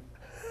Manning,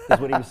 is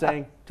what he was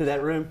saying to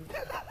that room.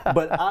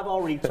 But I've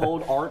already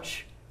told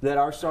Arch that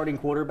our starting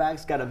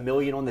quarterback's got $1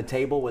 million on the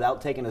table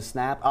without taking a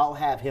snap. I'll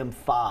have him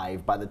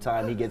 5 by the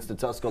time he gets to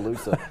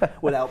Tuscaloosa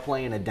without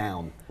playing a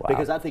down. Wow.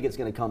 Because I think it's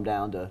going to come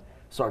down to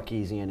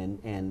Sarkisian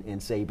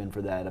and Saban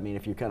for that. I mean,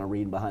 if you're kind of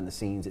reading behind the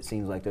scenes, it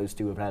seems like those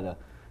two have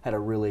had a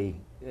really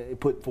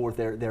put forth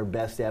their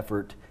best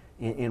effort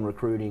in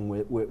recruiting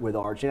with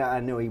Arch. And I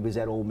know he was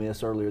at Ole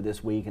Miss earlier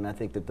this week, and I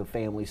think that the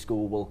family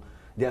school will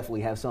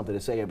definitely have something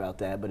to say about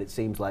that. But it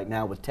seems like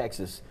now with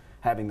Texas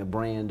having the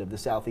brand of the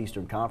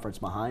Southeastern Conference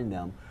behind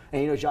them.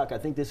 And, you know, Jacques, I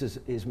think this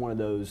is one of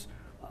those,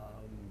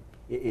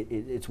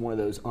 it's one of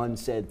those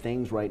unsaid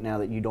things right now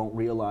that you don't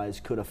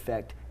realize could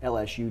affect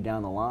LSU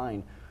down the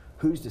line.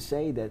 Who's to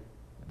say that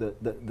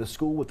the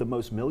school with the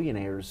most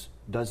millionaires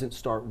doesn't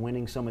start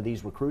winning some of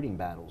these recruiting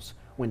battles?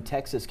 When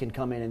Texas can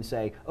come in and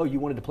say, oh, you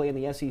wanted to play in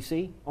the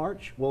SEC,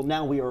 Arch? Well,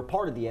 now we are a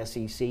part of the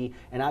SEC,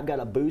 and I've got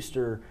a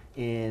booster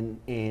in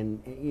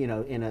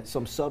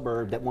some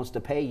suburb that wants to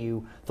pay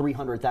you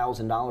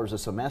 $300,000 a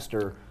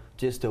semester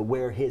just to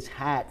wear his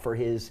hat for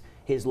his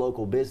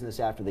local business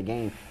after the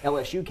game.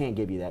 LSU can't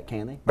give you that,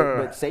 can they?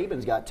 But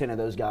Saban's got 10 of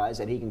those guys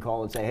that he can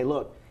call and say, hey,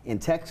 look, in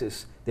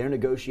Texas, they're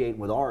negotiating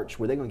with Arch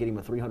where they're going to get him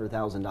a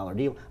 $300,000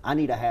 deal. I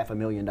need a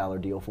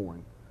 $500,000 deal for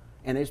him.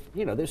 And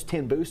there's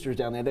 10 boosters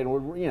down there that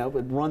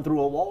would run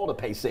through a wall to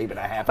pay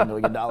Saban a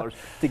 $500,000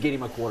 to get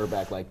him a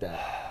quarterback like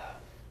that.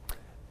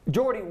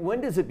 Jordy, when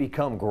does it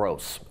become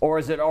gross? Or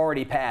is it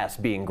already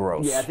past being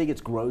gross? Yeah, I think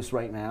it's gross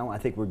right now. I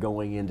think we're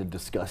going into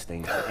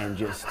disgusting and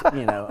just,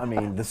 I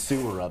mean, the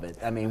sewer of it.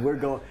 I mean, we're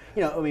going,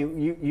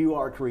 you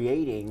are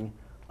creating,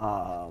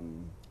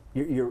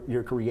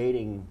 you're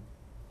creating,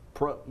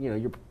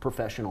 your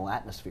professional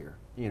atmosphere.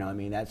 I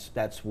mean,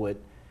 that's what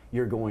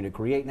you're going to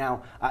create.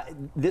 Now,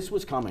 this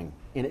was coming,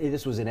 and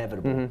this was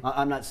inevitable. Mm-hmm.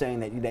 I'm not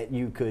saying that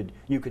you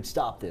could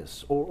stop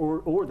this,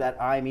 or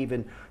that I'm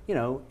even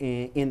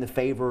in the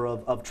favor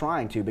of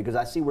trying to, because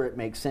I see where it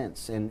makes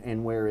sense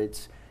and where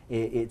it's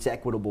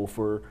equitable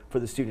for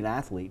the student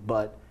athlete.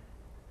 But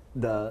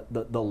the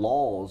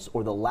laws,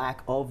 or the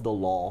lack of the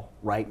law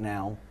right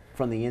now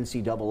from the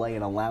NCAA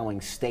and allowing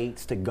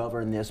states to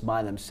govern this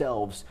by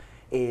themselves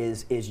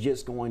is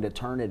just going to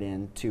turn it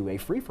into a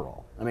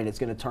free-for-all. I mean, it's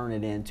going to turn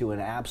it into an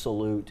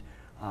absolute,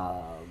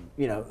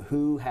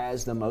 who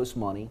has the most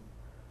money,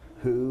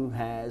 who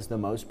has the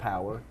most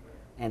power,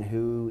 and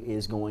who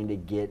is going to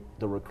get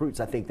the recruits.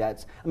 I think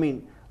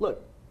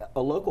look, a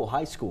local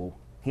high school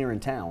here in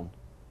town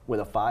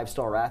with a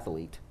 5-star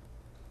athlete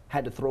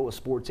had to throw a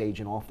sports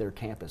agent off their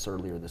campus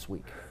earlier this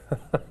week.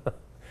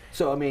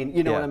 So, I mean,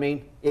 what I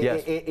mean?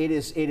 Yes.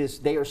 It is,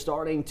 they are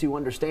starting to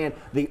understand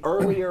the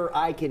earlier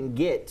I can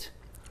get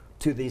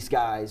to these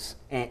guys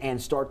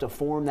and start to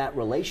form that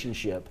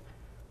relationship,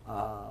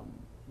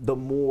 the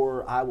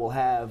more I will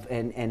have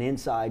an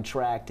inside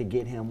track to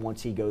get him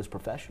once he goes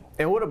professional.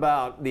 And what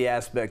about the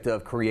aspect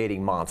of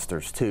creating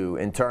monsters, too,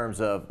 in terms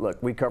of,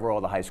 look, we cover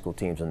all the high school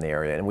teams in the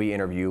area, and we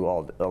interview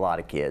a lot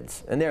of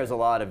kids. And there's a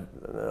lot of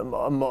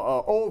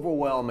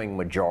overwhelming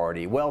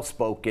majority,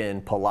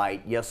 well-spoken,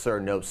 polite, yes, sir,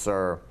 no,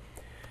 sir.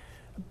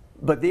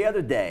 But the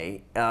other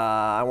day,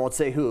 I won't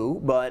say who,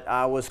 but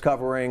I was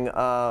covering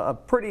a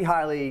pretty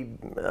highly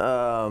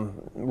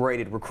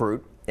rated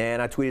recruit,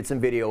 and I tweeted some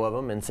video of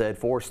him and said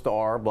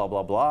 4-star, blah,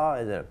 blah,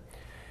 blah.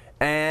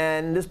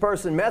 And this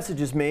person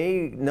messages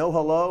me, no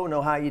hello,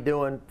 no how you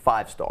doing,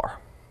 5-star.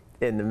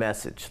 in the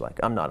message, like,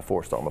 I'm not a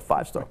 4-star, I'm a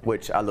 5-star,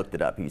 which I looked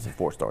it up. He's a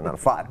 4-star, not a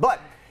 5.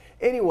 But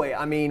anyway,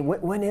 I mean,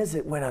 when is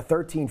it when a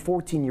 13,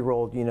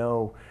 14-year-old,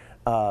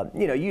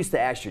 you used to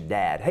ask your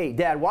dad, hey,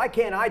 Dad, why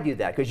can't I do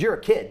that? Because you're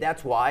a kid,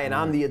 that's why, and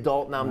I'm the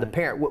adult and I'm the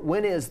parent.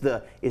 When is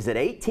it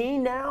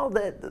 18 now?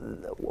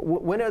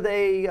 When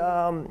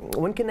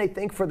can they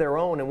think for their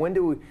own? And when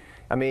do we,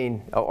 I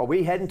mean, are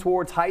we heading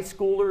towards high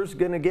schoolers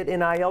going to get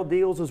NIL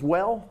deals as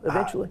well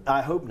eventually?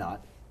 I hope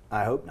not.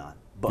 I hope not.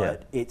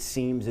 But it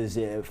seems as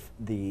if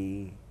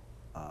the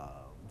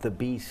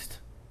beast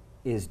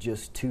is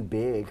just too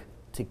big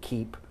to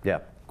keep.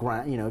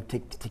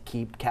 To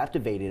keep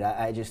captivated.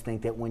 I just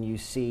think that when you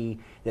see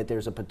that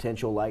there's a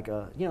potential, like,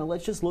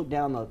 let's just look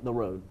down the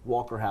road,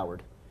 Walker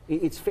Howard.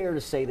 It's fair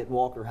to say that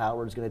Walker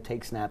Howard is going to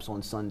take snaps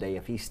on Sunday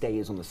if he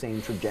stays on the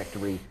same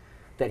trajectory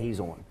that he's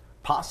on.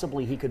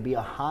 Possibly he could be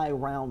a high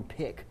round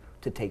pick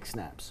to take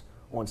snaps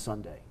on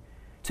Sunday.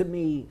 To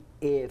me,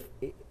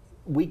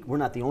 we're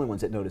not the only ones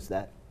that notice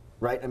that.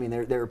 Right? I mean,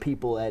 there are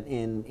people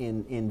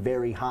in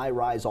very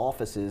high-rise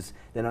offices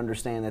that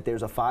understand that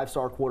there's a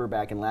 5-star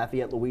quarterback in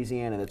Lafayette,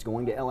 Louisiana that's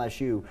going to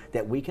LSU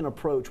that we can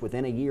approach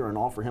within a year and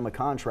offer him a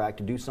contract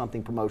to do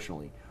something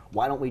promotionally.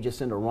 Why don't we just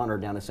send a runner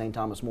down to St.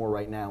 Thomas More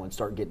right now and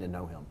start getting to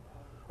know him?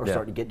 Or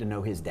start to get to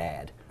know his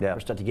dad, or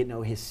start to get to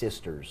know his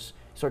sisters,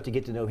 start to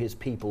get to know his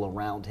people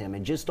around him,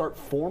 and just start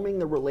forming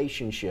the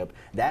relationship.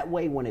 That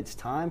way, when it's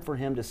time for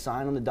him to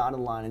sign on the dotted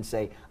line and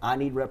say, I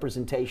need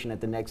representation at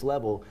the next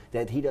level,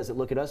 that he doesn't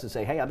look at us and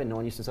say, hey, I've been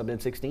knowing you since I've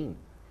been 16.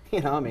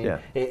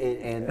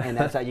 And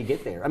that's how you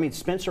get there. I mean,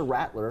 Spencer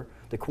Rattler,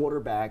 the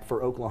quarterback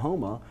for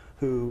Oklahoma,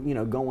 who,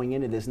 going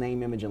into this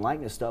name, image, and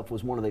likeness stuff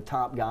was one of the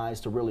top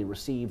guys to really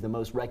receive the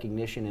most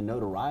recognition and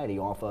notoriety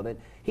off of it.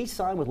 He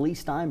signed with Lee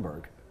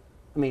Steinberg.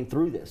 I mean,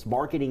 through this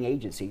marketing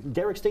agency.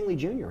 Derek Stingley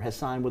Jr. has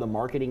signed with a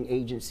marketing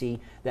agency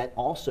that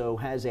also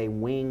has a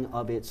wing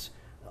of its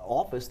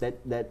office that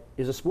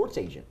is a sports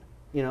agent.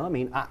 I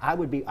mean,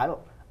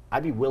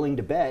 I'd be willing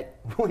to bet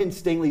when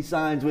Stingley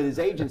signs with his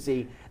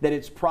agency that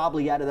it's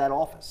probably out of that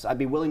office. I'd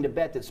be willing to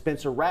bet that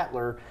Spencer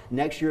Rattler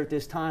next year at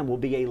this time will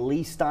be a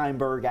Lee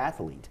Steinberg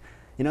athlete.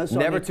 So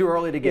Never too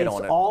early to get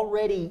on it.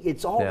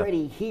 It's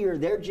already here.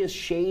 They're just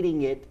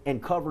shading it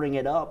and covering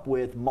it up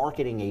with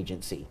marketing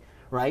agency.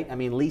 Right? I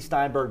mean, Lee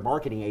Steinberg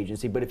Marketing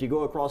Agency, but if you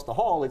go across the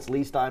hall, it's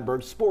Lee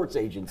Steinberg Sports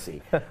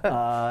Agency.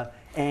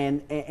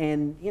 And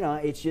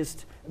it's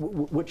just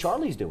what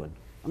Charlie's doing.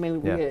 I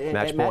mean,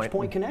 at Match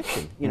Point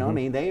Connection, I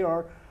mean,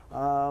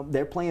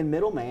 they're playing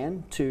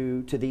middleman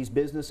to these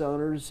business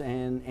owners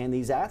and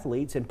these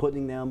athletes and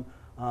putting them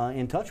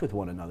in touch with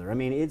one another. I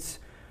mean,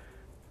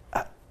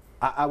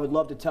 I would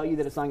love to tell you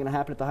that it's not going to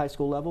happen at the high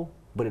school level,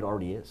 but it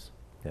already is.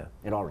 Yeah.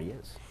 It already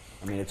is.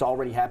 I mean, it's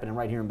already happening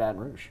right here in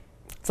Baton Rouge.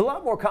 It's a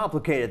lot more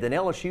complicated than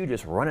LSU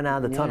just running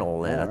out of the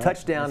tunnel and a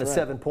touchdown is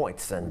 7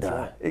 points. And,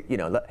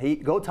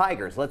 go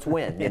Tigers, let's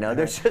win.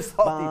 There's just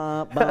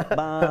all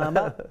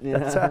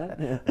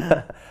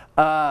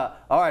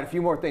all right, a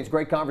few more things.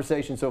 Great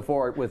conversation so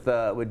far with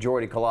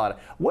Jordy Culotta.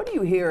 What are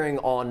you hearing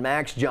on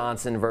Max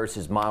Johnson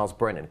versus Miles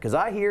Brennan? Because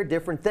I hear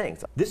different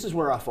things. This is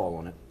where I fall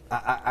on it.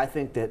 I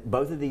think that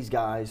both of these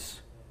guys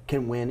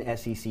can win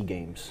SEC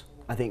games.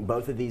 I think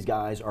both of these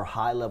guys are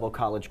high-level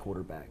college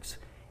quarterbacks.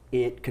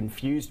 It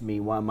confused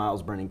me why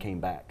Miles Brennan came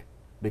back,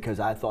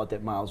 because I thought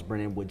that Miles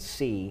Brennan would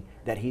see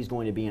that he's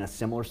going to be in a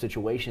similar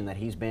situation that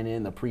he's been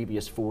in the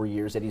previous 4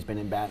 years that he's been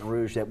in Baton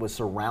Rouge, that was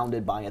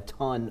surrounded by a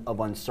ton of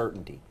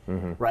uncertainty,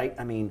 right?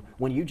 I mean,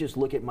 when you just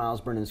look at Miles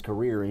Brennan's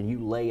career and you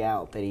lay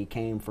out that he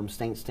came from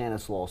St.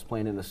 Stanislaus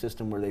playing in a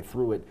system where they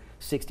threw it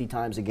 60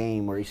 times a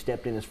game, where he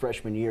stepped in his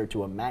freshman year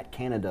to a Matt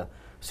Canada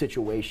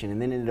situation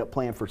and then ended up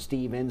playing for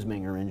Steve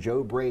Ensminger and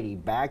Joe Brady,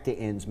 back to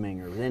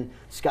Ensminger, then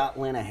Scott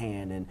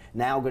Linehan, and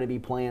now going to be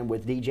playing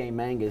with DJ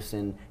Mangus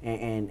and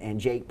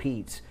Jake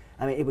Peets.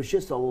 I mean, it was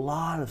just a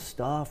lot of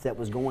stuff that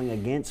was going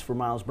against for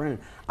Miles Brennan.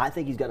 I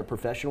think he's got a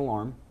professional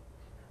arm.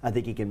 I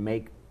think he can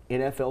make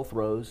NFL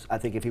throws. I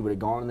think if he would have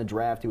gone in the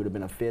draft, he would have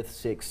been a 5th,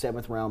 6th,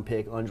 7th round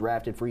pick,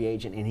 undrafted free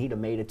agent, and he'd have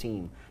made a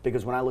team.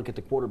 Because when I look at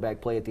the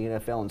quarterback play at the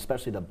NFL, and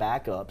especially the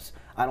backups,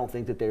 I don't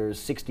think that there's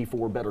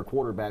 64 better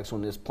quarterbacks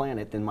on this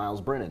planet than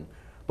Miles Brennan.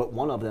 But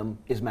one of them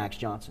is Max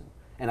Johnson.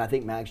 And I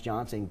think Max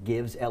Johnson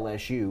gives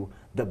LSU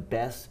the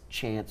best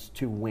chance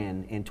to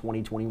win in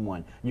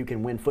 2021. You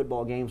can win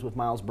football games with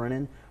Miles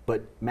Brennan,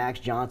 but Max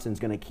Johnson's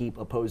going to keep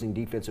opposing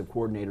defensive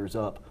coordinators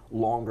up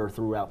longer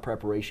throughout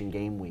preparation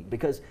game week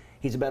because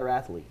he's a better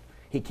athlete.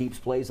 He keeps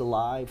plays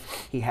alive.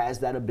 He has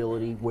that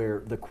ability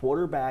where the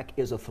quarterback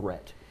is a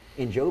threat.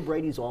 In Joe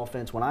Brady's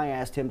offense, when I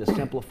asked him to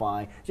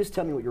simplify, just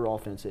tell me what your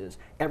offense is,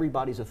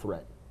 everybody's a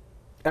threat.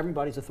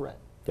 Everybody's a threat.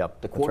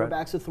 Yep, the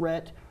quarterback's a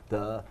threat.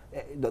 The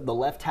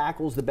left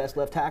tackle's the best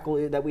left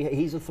tackle that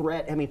he's a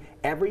threat. I mean,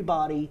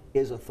 everybody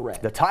is a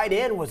threat. The tight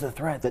end was a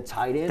threat. The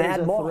tight end is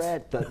a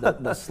threat.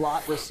 The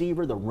slot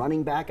receiver, the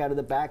running back out of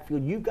the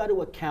backfield. You've got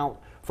to account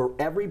for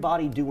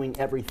everybody doing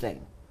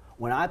everything.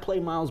 When I play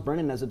Miles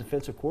Brennan as a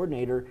defensive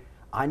coordinator,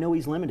 I know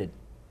he's limited.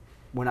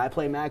 when I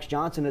play Max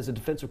Johnson as a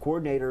defensive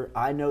coordinator,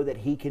 I know that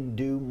he can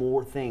do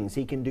more things.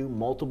 He can do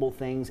multiple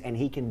things, and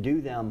he can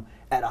do them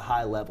at a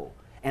high level.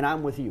 And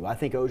I'm with you. I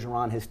think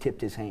Orgeron has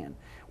tipped his hand.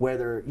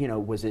 Whether,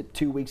 was it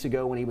 2 weeks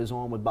ago when he was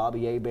on with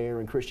Bobby Hebert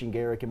and Christian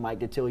Garrick and Mike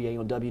Detillier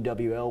on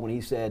WWL when he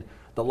said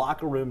the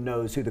locker room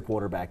knows who the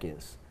quarterback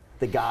is.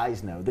 The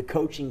guys know. The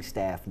coaching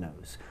staff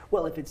knows.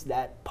 Well, if it's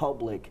that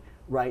public,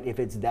 right, if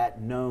it's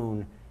that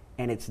known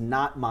and it's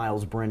not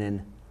Myles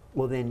Brennan,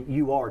 well, then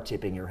you are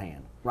tipping your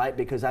hand, right?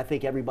 Because I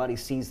think everybody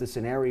sees the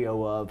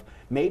scenario of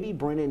maybe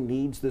Brennan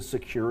needs the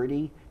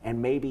security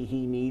and maybe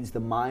he needs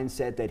the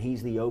mindset that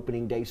he's the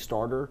opening day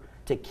starter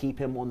to keep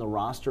him on the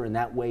roster, and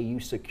that way you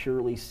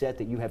securely set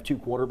that you have 2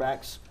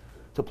 quarterbacks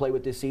to play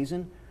with this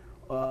season.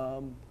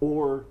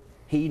 Or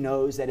he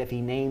knows that if he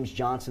names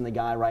Johnson the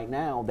guy right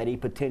now, that he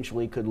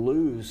potentially could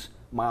lose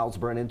Myles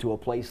Brennan to a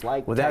place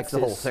like Texas. That's the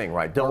whole thing,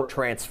 right? Don't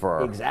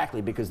transfer.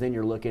 Exactly, because then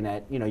you're looking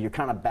at, you're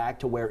kind of back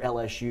to where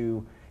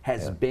LSU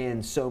has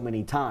been so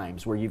many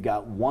times, where you've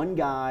got one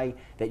guy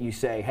that you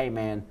say, hey,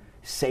 man,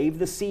 save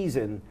the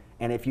season,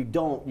 and if you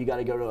don't, you got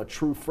to go to a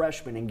true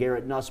freshman in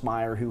Garrett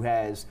Nussmeier who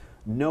has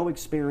no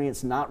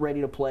experience, not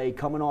ready to play,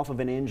 coming off of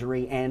an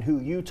injury, and who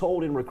you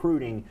told in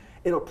recruiting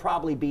it'll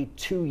probably be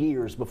 2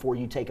 years before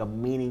you take a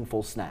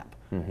meaningful snap.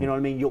 You know what I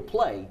mean? You'll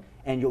play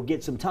and you'll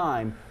get some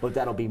time, but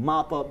that'll be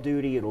mop-up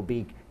duty, it'll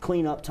be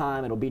clean-up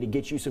time, it'll be to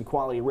get you some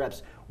quality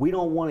reps. We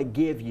don't want to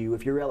give you,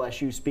 if you're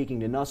LSU speaking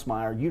to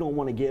Nussmeier, you don't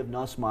want to give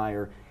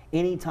Nussmeier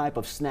any type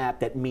of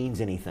snap that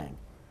means anything.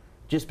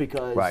 Just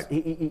because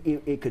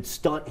it could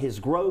stunt his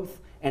growth,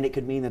 and it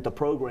could mean that the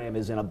program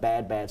is in a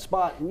bad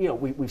spot.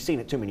 We've seen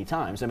it too many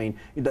times. I mean,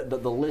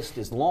 the list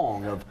is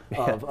long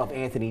of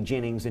Anthony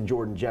Jennings and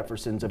Jordan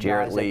Jeffersons, of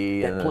guys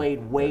that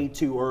played way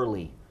too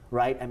early,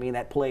 right? I mean,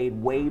 that played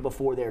way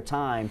before their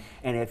time.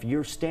 And if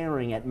you're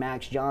staring at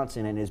Max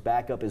Johnson and his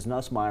backup is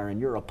Nussmeier,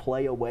 and you're a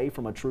play away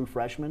from a true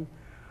freshman,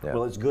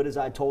 well, as good as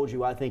I told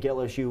you I think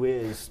LSU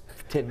is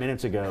 10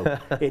 minutes ago,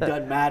 it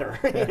doesn't matter.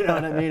 You know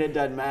what I mean? It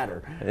doesn't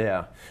matter.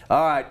 Yeah.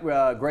 All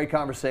right. Great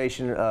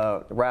conversation.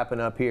 Wrapping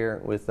up here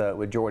with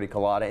Jordy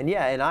Culotta.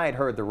 And I had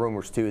heard the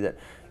rumors, too, that,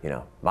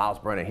 Myles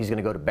Brennan, he's going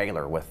to go to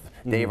Baylor with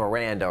Dave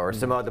Aranda or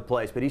some other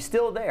place, but he's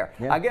still there.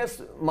 I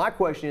guess my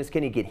question is,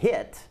 can he get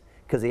hit?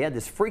 Because he had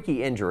this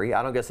freaky injury.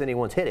 I don't guess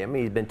anyone's hit him.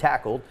 He's been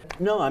tackled.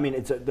 No, I mean,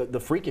 it's the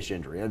freakish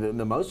injury,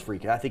 the most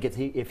freaky. I think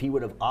if he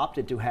would have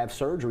opted to have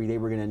surgery, they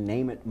were going to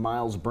name it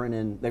Myles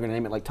Brennan. They're going to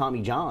name it like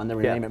Tommy John. They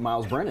were going to name it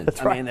Myles Brennan.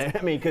 That's right.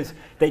 I mean, because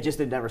they just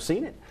had never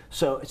seen it.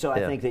 So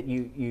I think that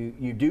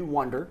you do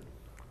wonder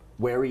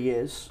where he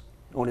is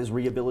on his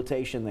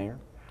rehabilitation there.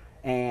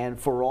 And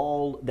for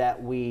all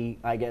that we,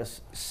 I guess,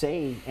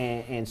 say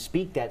and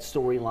speak that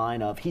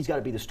storyline of he's got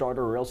to be the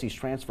starter or else he's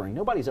transferring,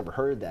 nobody's ever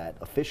heard that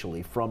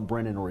officially from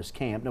Brennan or his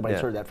camp. Nobody's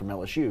heard that from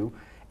LSU.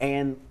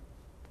 And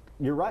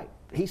you're right.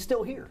 He's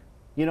still here.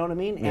 You know what I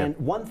mean? And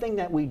one thing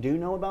that we do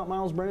know about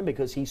Myles Brennan,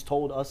 because he's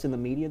told us in the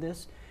media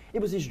this,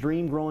 it was his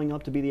dream growing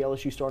up to be the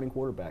LSU starting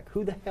quarterback.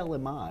 Who the hell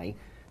am I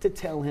to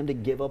tell him to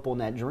give up on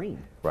that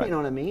dream? Right. You know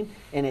what I mean?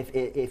 And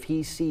if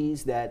he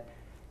sees that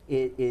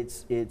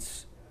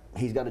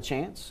he's got a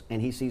chance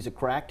and he sees a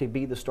crack to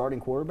be the starting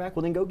quarterback,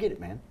 well, then go get it,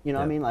 man. You know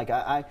what I mean? Like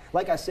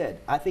I said,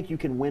 I think you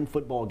can win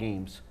football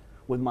games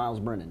with Myles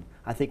Brennan.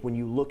 I think when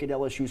you look at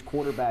LSU's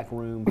quarterback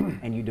room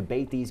and you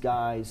debate these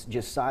guys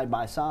just side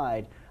by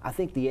side, I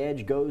think the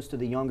edge goes to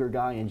the younger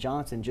guy in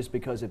Johnson just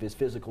because of his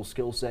physical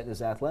skill set and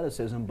his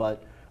athleticism.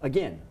 But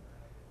again,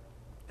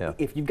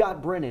 if you've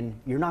got Brennan,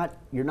 you're not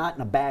in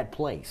a bad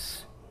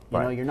place. You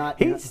know, you're not.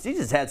 He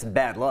just had some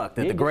bad luck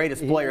that the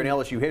greatest player in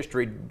LSU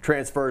history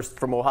transfers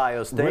from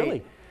Ohio State.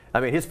 Really? I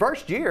mean, his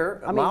first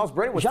year, Myles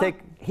Brennan was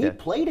He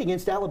played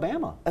against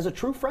Alabama as a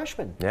true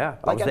freshman. Yeah,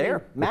 I was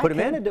there. Matt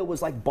Canada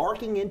was like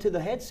barking into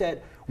the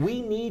headset,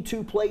 we need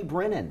to play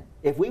Brennan.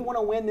 If we want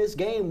to win this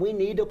game, we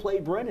need to play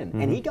Brennan.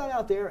 And he got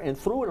out there and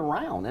threw it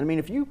around. I mean,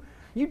 if you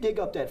dig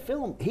up that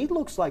film, he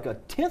looks like a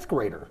 10th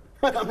grader.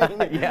 I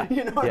mean,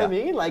 you know what I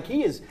mean? Like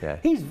he's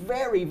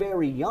very,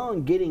 very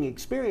young, getting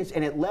experience,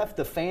 and it left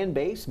the fan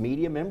base,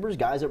 media members,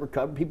 guys that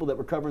were people that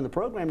were covering the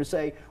program to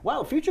say,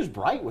 wow, the future's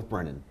bright with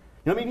Brennan.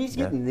 You know what I mean? He's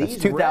getting these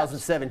reps.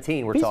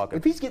 2017 we're talking.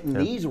 If he's getting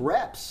these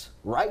reps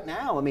right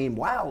now, I mean,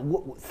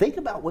 wow, think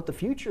about what the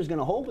future is going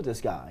to hold with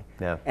this guy.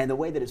 And the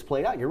way that it's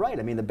played out, you're right.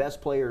 I mean, the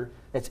best player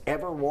that's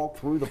ever walked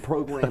through the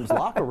program's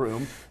locker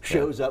room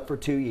shows up for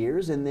 2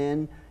 years, and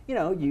then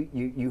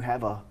you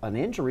have an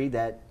injury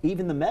that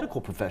even the medical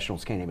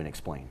professionals can't even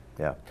explain.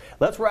 Yeah.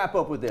 Let's wrap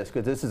up with this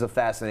because this is a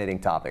fascinating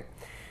topic.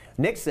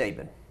 Nick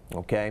Saban,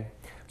 okay?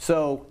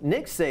 So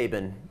Nick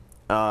Saban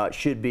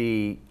should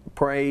be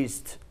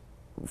praised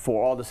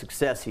for all the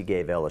success he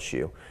gave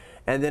LSU.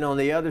 And then on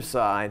the other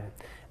side,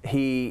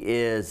 he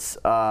is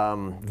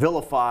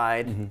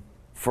vilified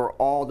for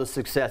all the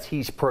success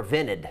he's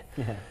prevented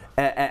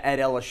at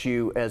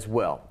LSU as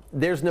well.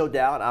 There's no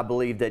doubt, I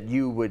believe, that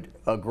you would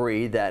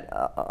agree that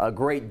a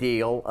great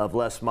deal of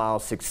Les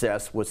Miles'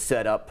 success was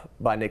set up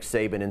by Nick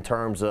Saban in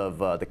terms of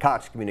the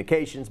Cox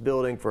Communications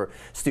building for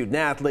student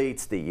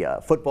athletes,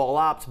 the football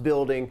ops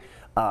building,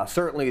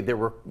 Certainly there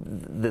were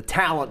the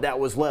talent that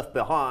was left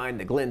behind,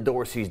 the Glenn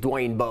Dorsey's,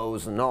 Dwayne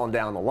Bowes, and on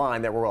down the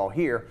line that were all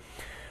here.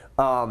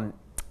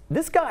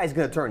 This guy is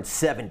going to turn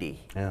 70.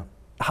 Yeah.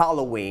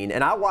 Halloween,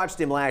 and I watched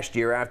him last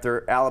year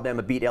after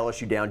Alabama beat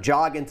LSU down,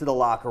 jog into the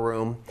locker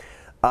room.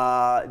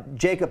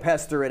 Jacob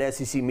Hester at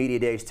SEC Media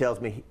Days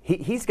tells me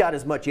he's got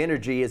as much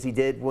energy as he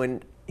did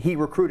when he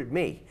recruited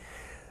me.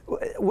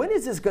 When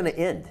is this going to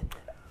end?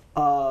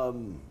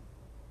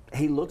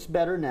 He looks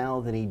better now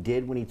than he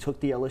did when he took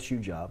the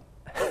LSU job.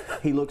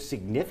 He looks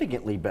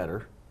significantly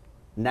better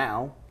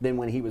now than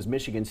when he was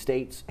Michigan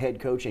State's head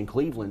coach and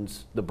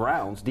Cleveland's, the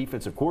Browns,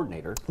 defensive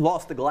coordinator.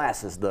 Lost the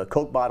glasses, the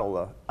Coke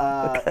bottle.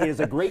 It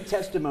is a great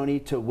testimony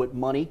to what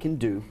money can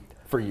do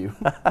for you,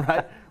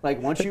 right?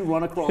 Like once you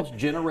run across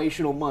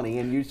generational money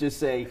and you just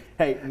say,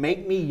 hey,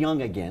 make me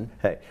young again.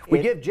 Hey, we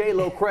give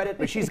J-Lo credit,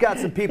 but she's got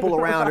some people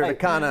around her to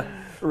kind of.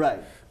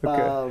 Right.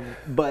 Okay.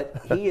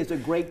 But he is a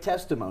great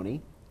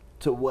testimony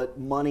to what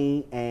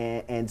money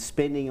and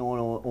spending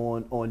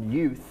on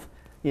youth,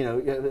 you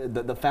know,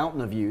 the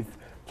fountain of youth,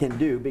 can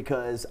do,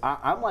 because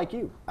I'm like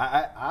you.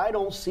 I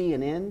don't see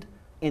an end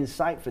in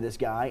sight for this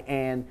guy,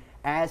 and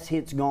as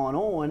it's gone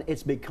on,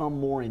 it's become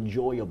more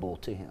enjoyable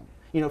to him.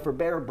 You know, for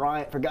Bear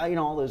Bryant, for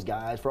all those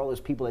guys, for all those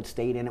people that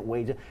stayed in it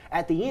way,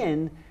 at the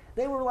end,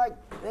 they were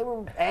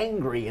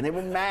angry and they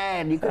were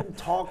mad, and you couldn't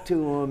talk to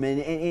them,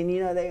 and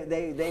you know,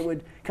 they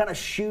would kind of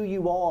shoo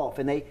you off,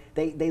 and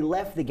they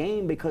left the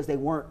game because they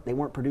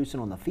weren't producing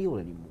on the field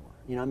anymore.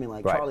 You know what I mean?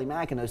 Like right. Charlie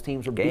Mack and those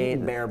teams were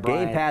beating Bear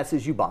Bryant. Game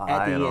passes you by.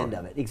 At the end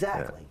of it.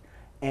 Exactly.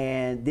 Yeah.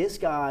 And this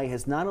guy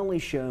has not only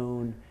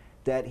shown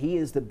that he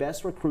is the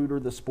best recruiter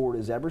the sport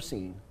has ever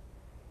seen,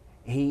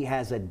 he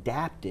has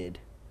adapted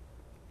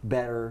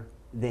better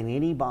than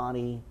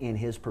anybody in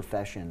his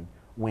profession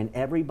when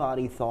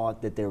everybody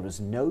thought that there was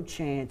no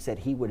chance that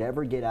he would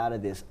ever get out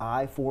of this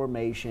I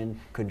formation,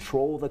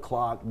 control the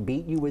clock,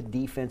 beat you with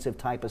defensive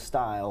type of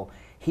style.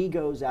 He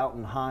goes out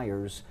and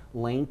hires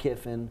Lane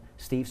Kiffin,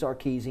 Steve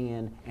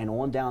Sarkisian, and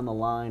on down the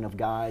line of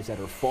guys that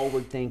are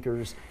forward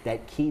thinkers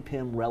that keep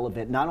him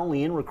relevant, not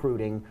only in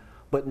recruiting,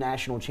 but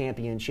national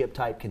championship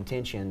type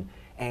contention.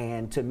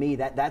 And to me,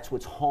 that's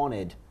what's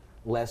haunted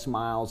Les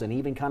Miles, and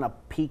even kind of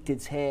peaked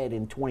its head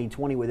in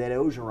 2020 with Ed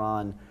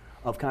Orgeron,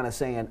 of kind of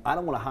saying, I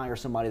don't want to hire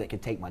somebody that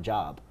could take my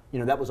job. You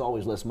know, that was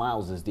always Les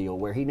Miles' deal,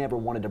 where he never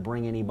wanted to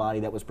bring anybody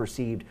that was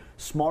perceived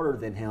smarter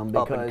than him,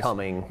 because up and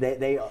coming.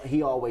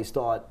 He always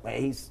thought, they're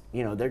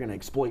going to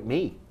exploit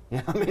me.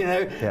 I mean,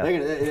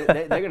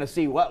 they're going to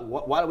see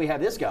why do we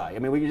have this guy? I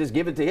mean, we can just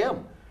give it to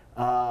him.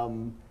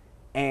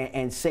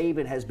 And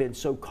Saban has been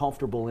so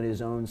comfortable in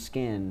his own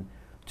skin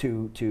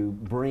to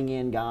bring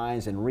in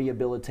guys and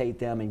rehabilitate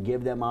them and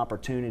give them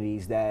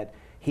opportunities that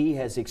he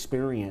has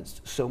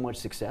experienced so much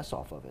success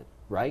off of it,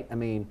 right? I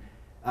mean,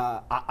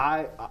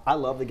 I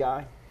love the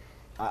guy.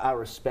 I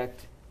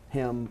respect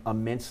him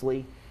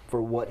immensely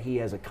for what he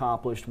has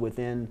accomplished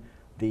within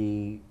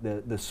the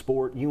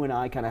sport. You and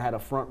I kind of had a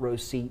front row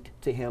seat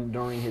to him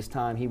during his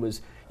time. He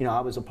was,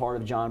 I was a part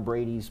of John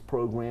Brady's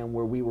program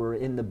where we were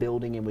in the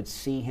building and would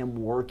see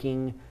him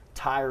working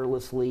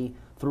tirelessly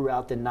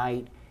throughout the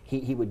night.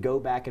 He would go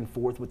back and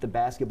forth with the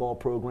basketball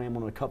program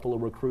on a couple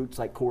of recruits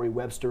like Corey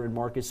Webster and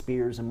Marcus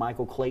Spears and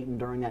Michael Clayton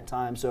during that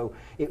time. So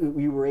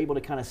we were able to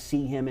kind of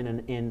see him in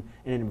an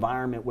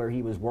environment where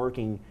he was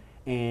working.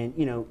 And,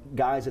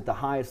 guys at the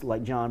highest,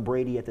 like John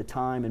Brady at the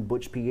time and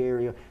Butch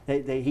Pierre,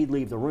 he'd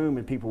leave the room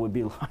and people would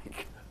be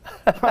like,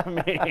 I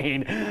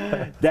mean,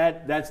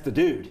 that's the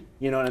dude.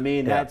 You know what I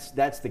mean? Yeah.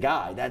 That's the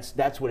guy.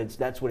 That's what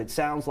it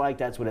sounds like.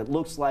 That's what it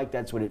looks like.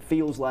 That's what it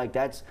feels like.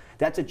 That's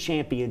a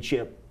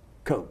championship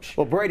coach.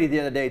 Well, Brady the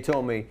other day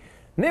told me,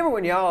 remember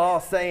when y'all all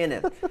saying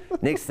that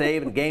Nick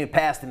Saban, the game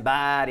passed him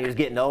by and he was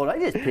getting old? I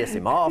just pissed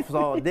him off, is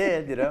all it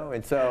did,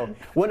 And so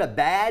when a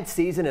bad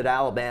season at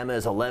Alabama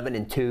is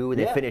 11-2,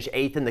 they finish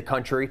 8th in the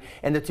country,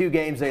 and the 2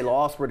 games they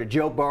lost were to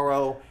Joe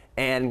Burrow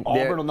and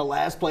Auburn on the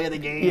last play of the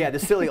game. Yeah, the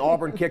silly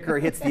Auburn kicker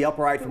hits the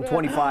upright from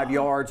 25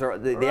 yards, or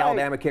the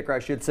Alabama kicker, I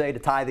should say, to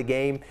tie the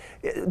game.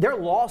 Their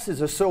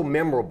losses are so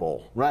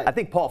memorable. Right. I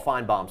think Paul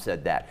Feinbaum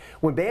said that.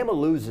 When Bama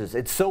loses,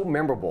 it's so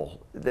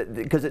memorable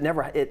because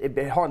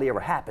it hardly ever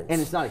happens.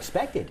 And it's not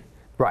expected.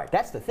 Right.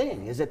 That's the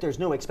thing, is that there's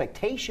no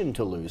expectation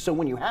to lose. So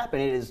when you happen,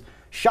 it is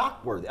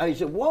shock-worthy. I mean, you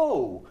say,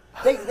 whoa,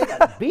 they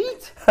got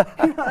beat?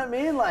 You know what I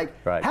mean? Like,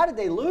 How did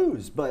they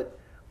lose? But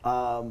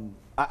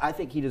I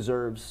think he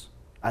deserves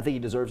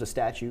a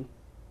statue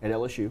at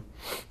LSU.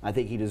 I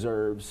think he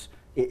deserves,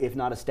 if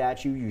not a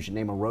statue, you should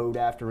name a road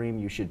after him.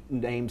 You should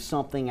name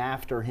something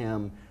after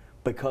him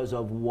because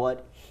of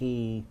what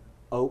he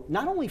owed,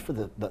 not only for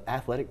the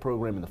athletic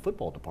program and the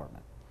football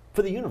department,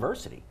 for the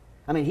university.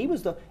 I mean, he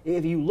was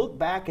if you look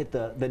back at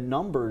the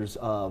numbers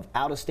of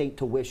out-of-state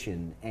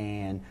tuition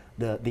and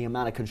the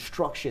amount of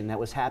construction that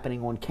was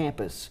happening on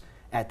campus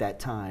at that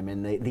time,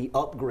 and the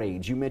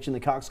upgrades. You mentioned the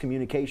Cox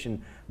Communication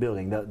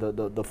Building,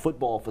 the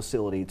football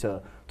facility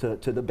to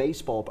the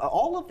baseball.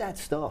 All of that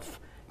stuff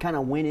kind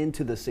of went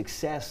into the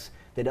success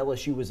that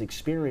LSU was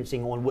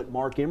experiencing on what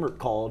Mark Emmert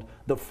called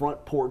the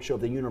front porch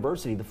of the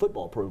university, the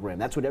football program.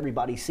 That's what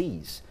everybody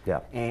sees. Yeah.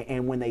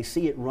 And when they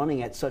see it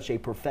running at such a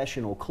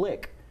professional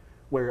click,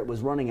 where it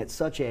was running at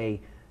such a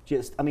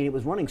it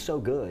was running so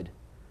good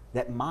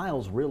that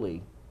Miles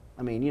really,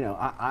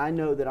 I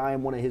know that I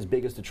am one of his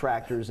biggest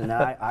detractors, and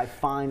I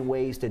find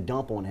ways to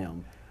dump on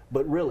him.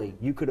 But really,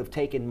 you could have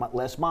taken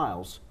Les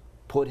Miles,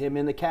 put him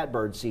in the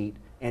catbird seat,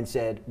 and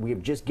said, we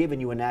have just given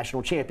you a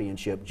national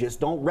championship. Just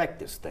don't wreck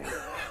this thing,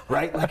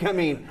 right?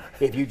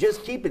 If you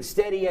just keep it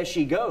steady as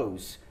she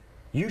goes,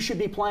 you should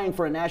be playing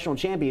for a national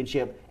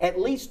championship at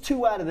least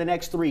 2 out of the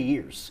next 3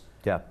 years.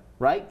 Yeah.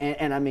 Right?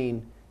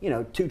 And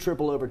 2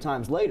 triple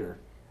overtimes later,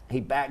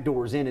 he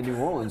backdoors into New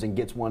Orleans and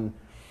gets one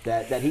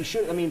that he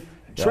should.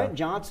 Trent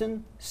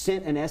Johnson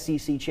sent an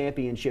SEC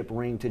championship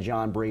ring to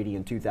John Brady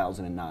in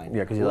 2009.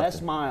 Yeah, because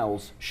Les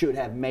Miles should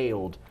have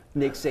mailed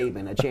Nick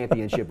Saban a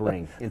championship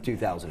ring in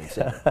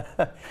 2007.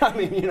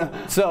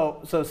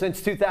 So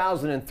since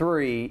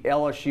 2003,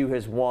 LSU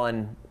has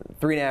won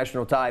 3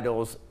 national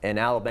titles, and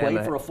Alabama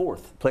played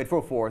for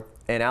a fourth,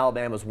 and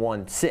Alabama's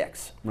won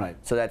 6. Right.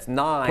 So that's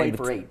 9. Played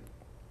for 8.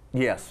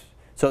 Yes.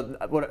 So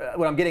what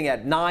I'm getting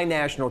at, 9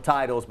 national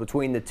titles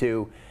between the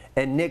two,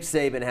 and Nick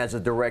Saban has a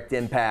direct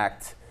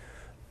impact.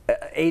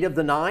 8 of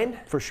the 9?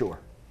 For sure.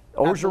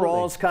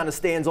 Orgeron's kind of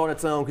stands on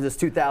its own because it's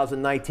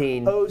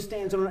 2019.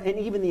 Stands on, and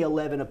even the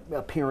 11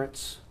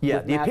 appearance. Yeah,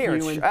 the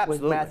appearance,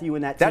 absolutely. With Matthew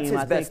and that That's team.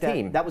 his best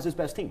team. That was his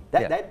best team.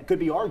 That could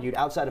be argued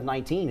outside of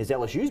 19 is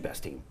LSU's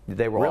best team.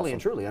 They were really awesome.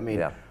 and truly.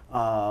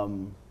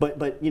 But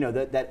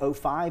that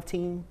 05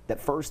 team,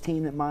 that first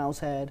team that Miles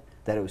had,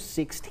 that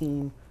 06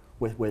 team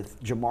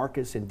with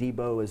Jamarcus and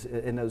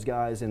Debo and those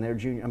guys and their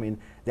junior.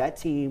 That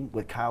team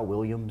with Kyle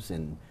Williams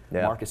and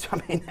Marcus.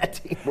 That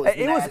team was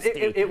nasty.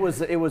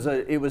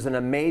 It was an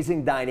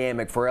amazing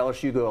dynamic for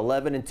LSU. Go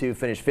 11-2,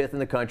 finish 5th in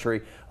the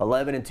country.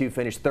 11-2,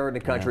 finish 3rd in the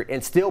country,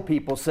 and still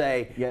people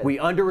say we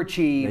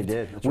underachieved. They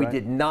did. That's we right.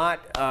 did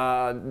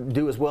not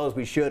do as well as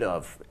we should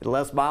have.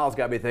 Les Miles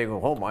got me thinking,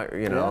 oh my,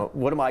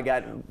 what am I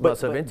got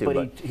myself into?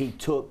 But he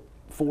took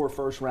 4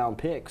 first-round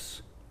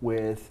picks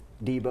with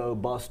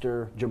Debo,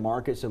 Buster,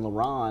 Jamarcus, and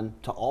LaRon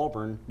to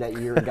Auburn that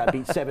year and got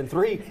beat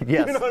 7-3.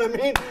 Yes. You know what I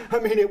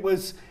mean? It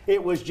was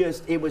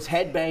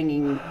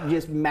headbanging,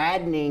 just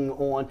maddening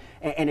on.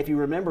 And if you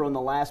remember, on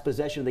the last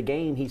possession of the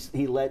game,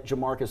 he let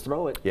Jamarcus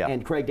throw it,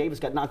 and Craig Davis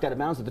got knocked out of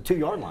bounds at the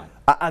 2-yard line.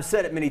 I've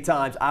said it many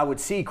times. I would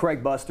see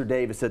Craig Buster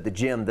Davis at the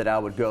gym that I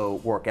would go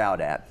work out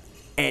at.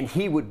 And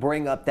he would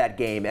bring up that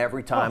game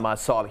every time I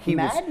saw him. He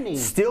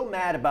was still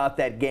mad about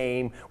that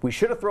game. We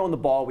should have thrown the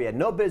ball. We had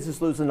no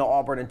business losing to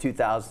Auburn in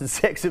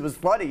 2006. It was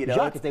funny,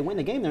 Jacques, if they win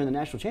the game, they're in the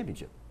national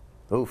championship.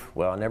 Oof.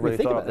 Well, I never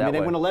really thought of that way.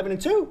 They went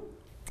 11-2.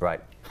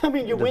 Right.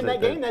 You win that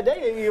game that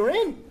day, you're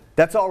in.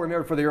 That's all I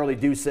remember for the early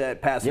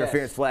Doucette pass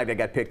interference flag that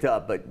got picked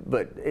up,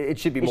 but it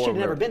should be more. It should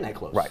have never been that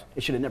close. Right.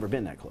 It should have never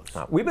been that close.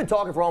 We've been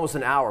talking for almost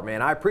an hour,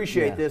 man. I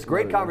appreciate this.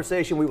 Great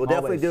conversation. We will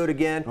definitely do it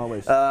again.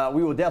 Always.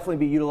 We will definitely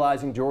be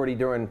utilizing Jordy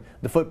during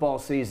the football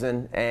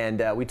season,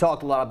 and we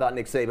talked a lot about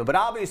Nick Saban. But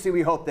obviously,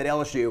 we hope that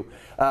LSU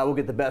will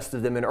get the best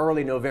of them in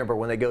early November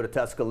when they go to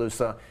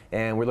Tuscaloosa,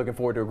 and we're looking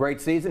forward to a great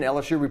season.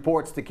 LSU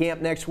reports to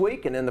camp next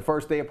week, and then the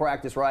first day of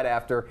practice right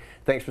after.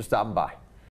 Thanks for stopping by.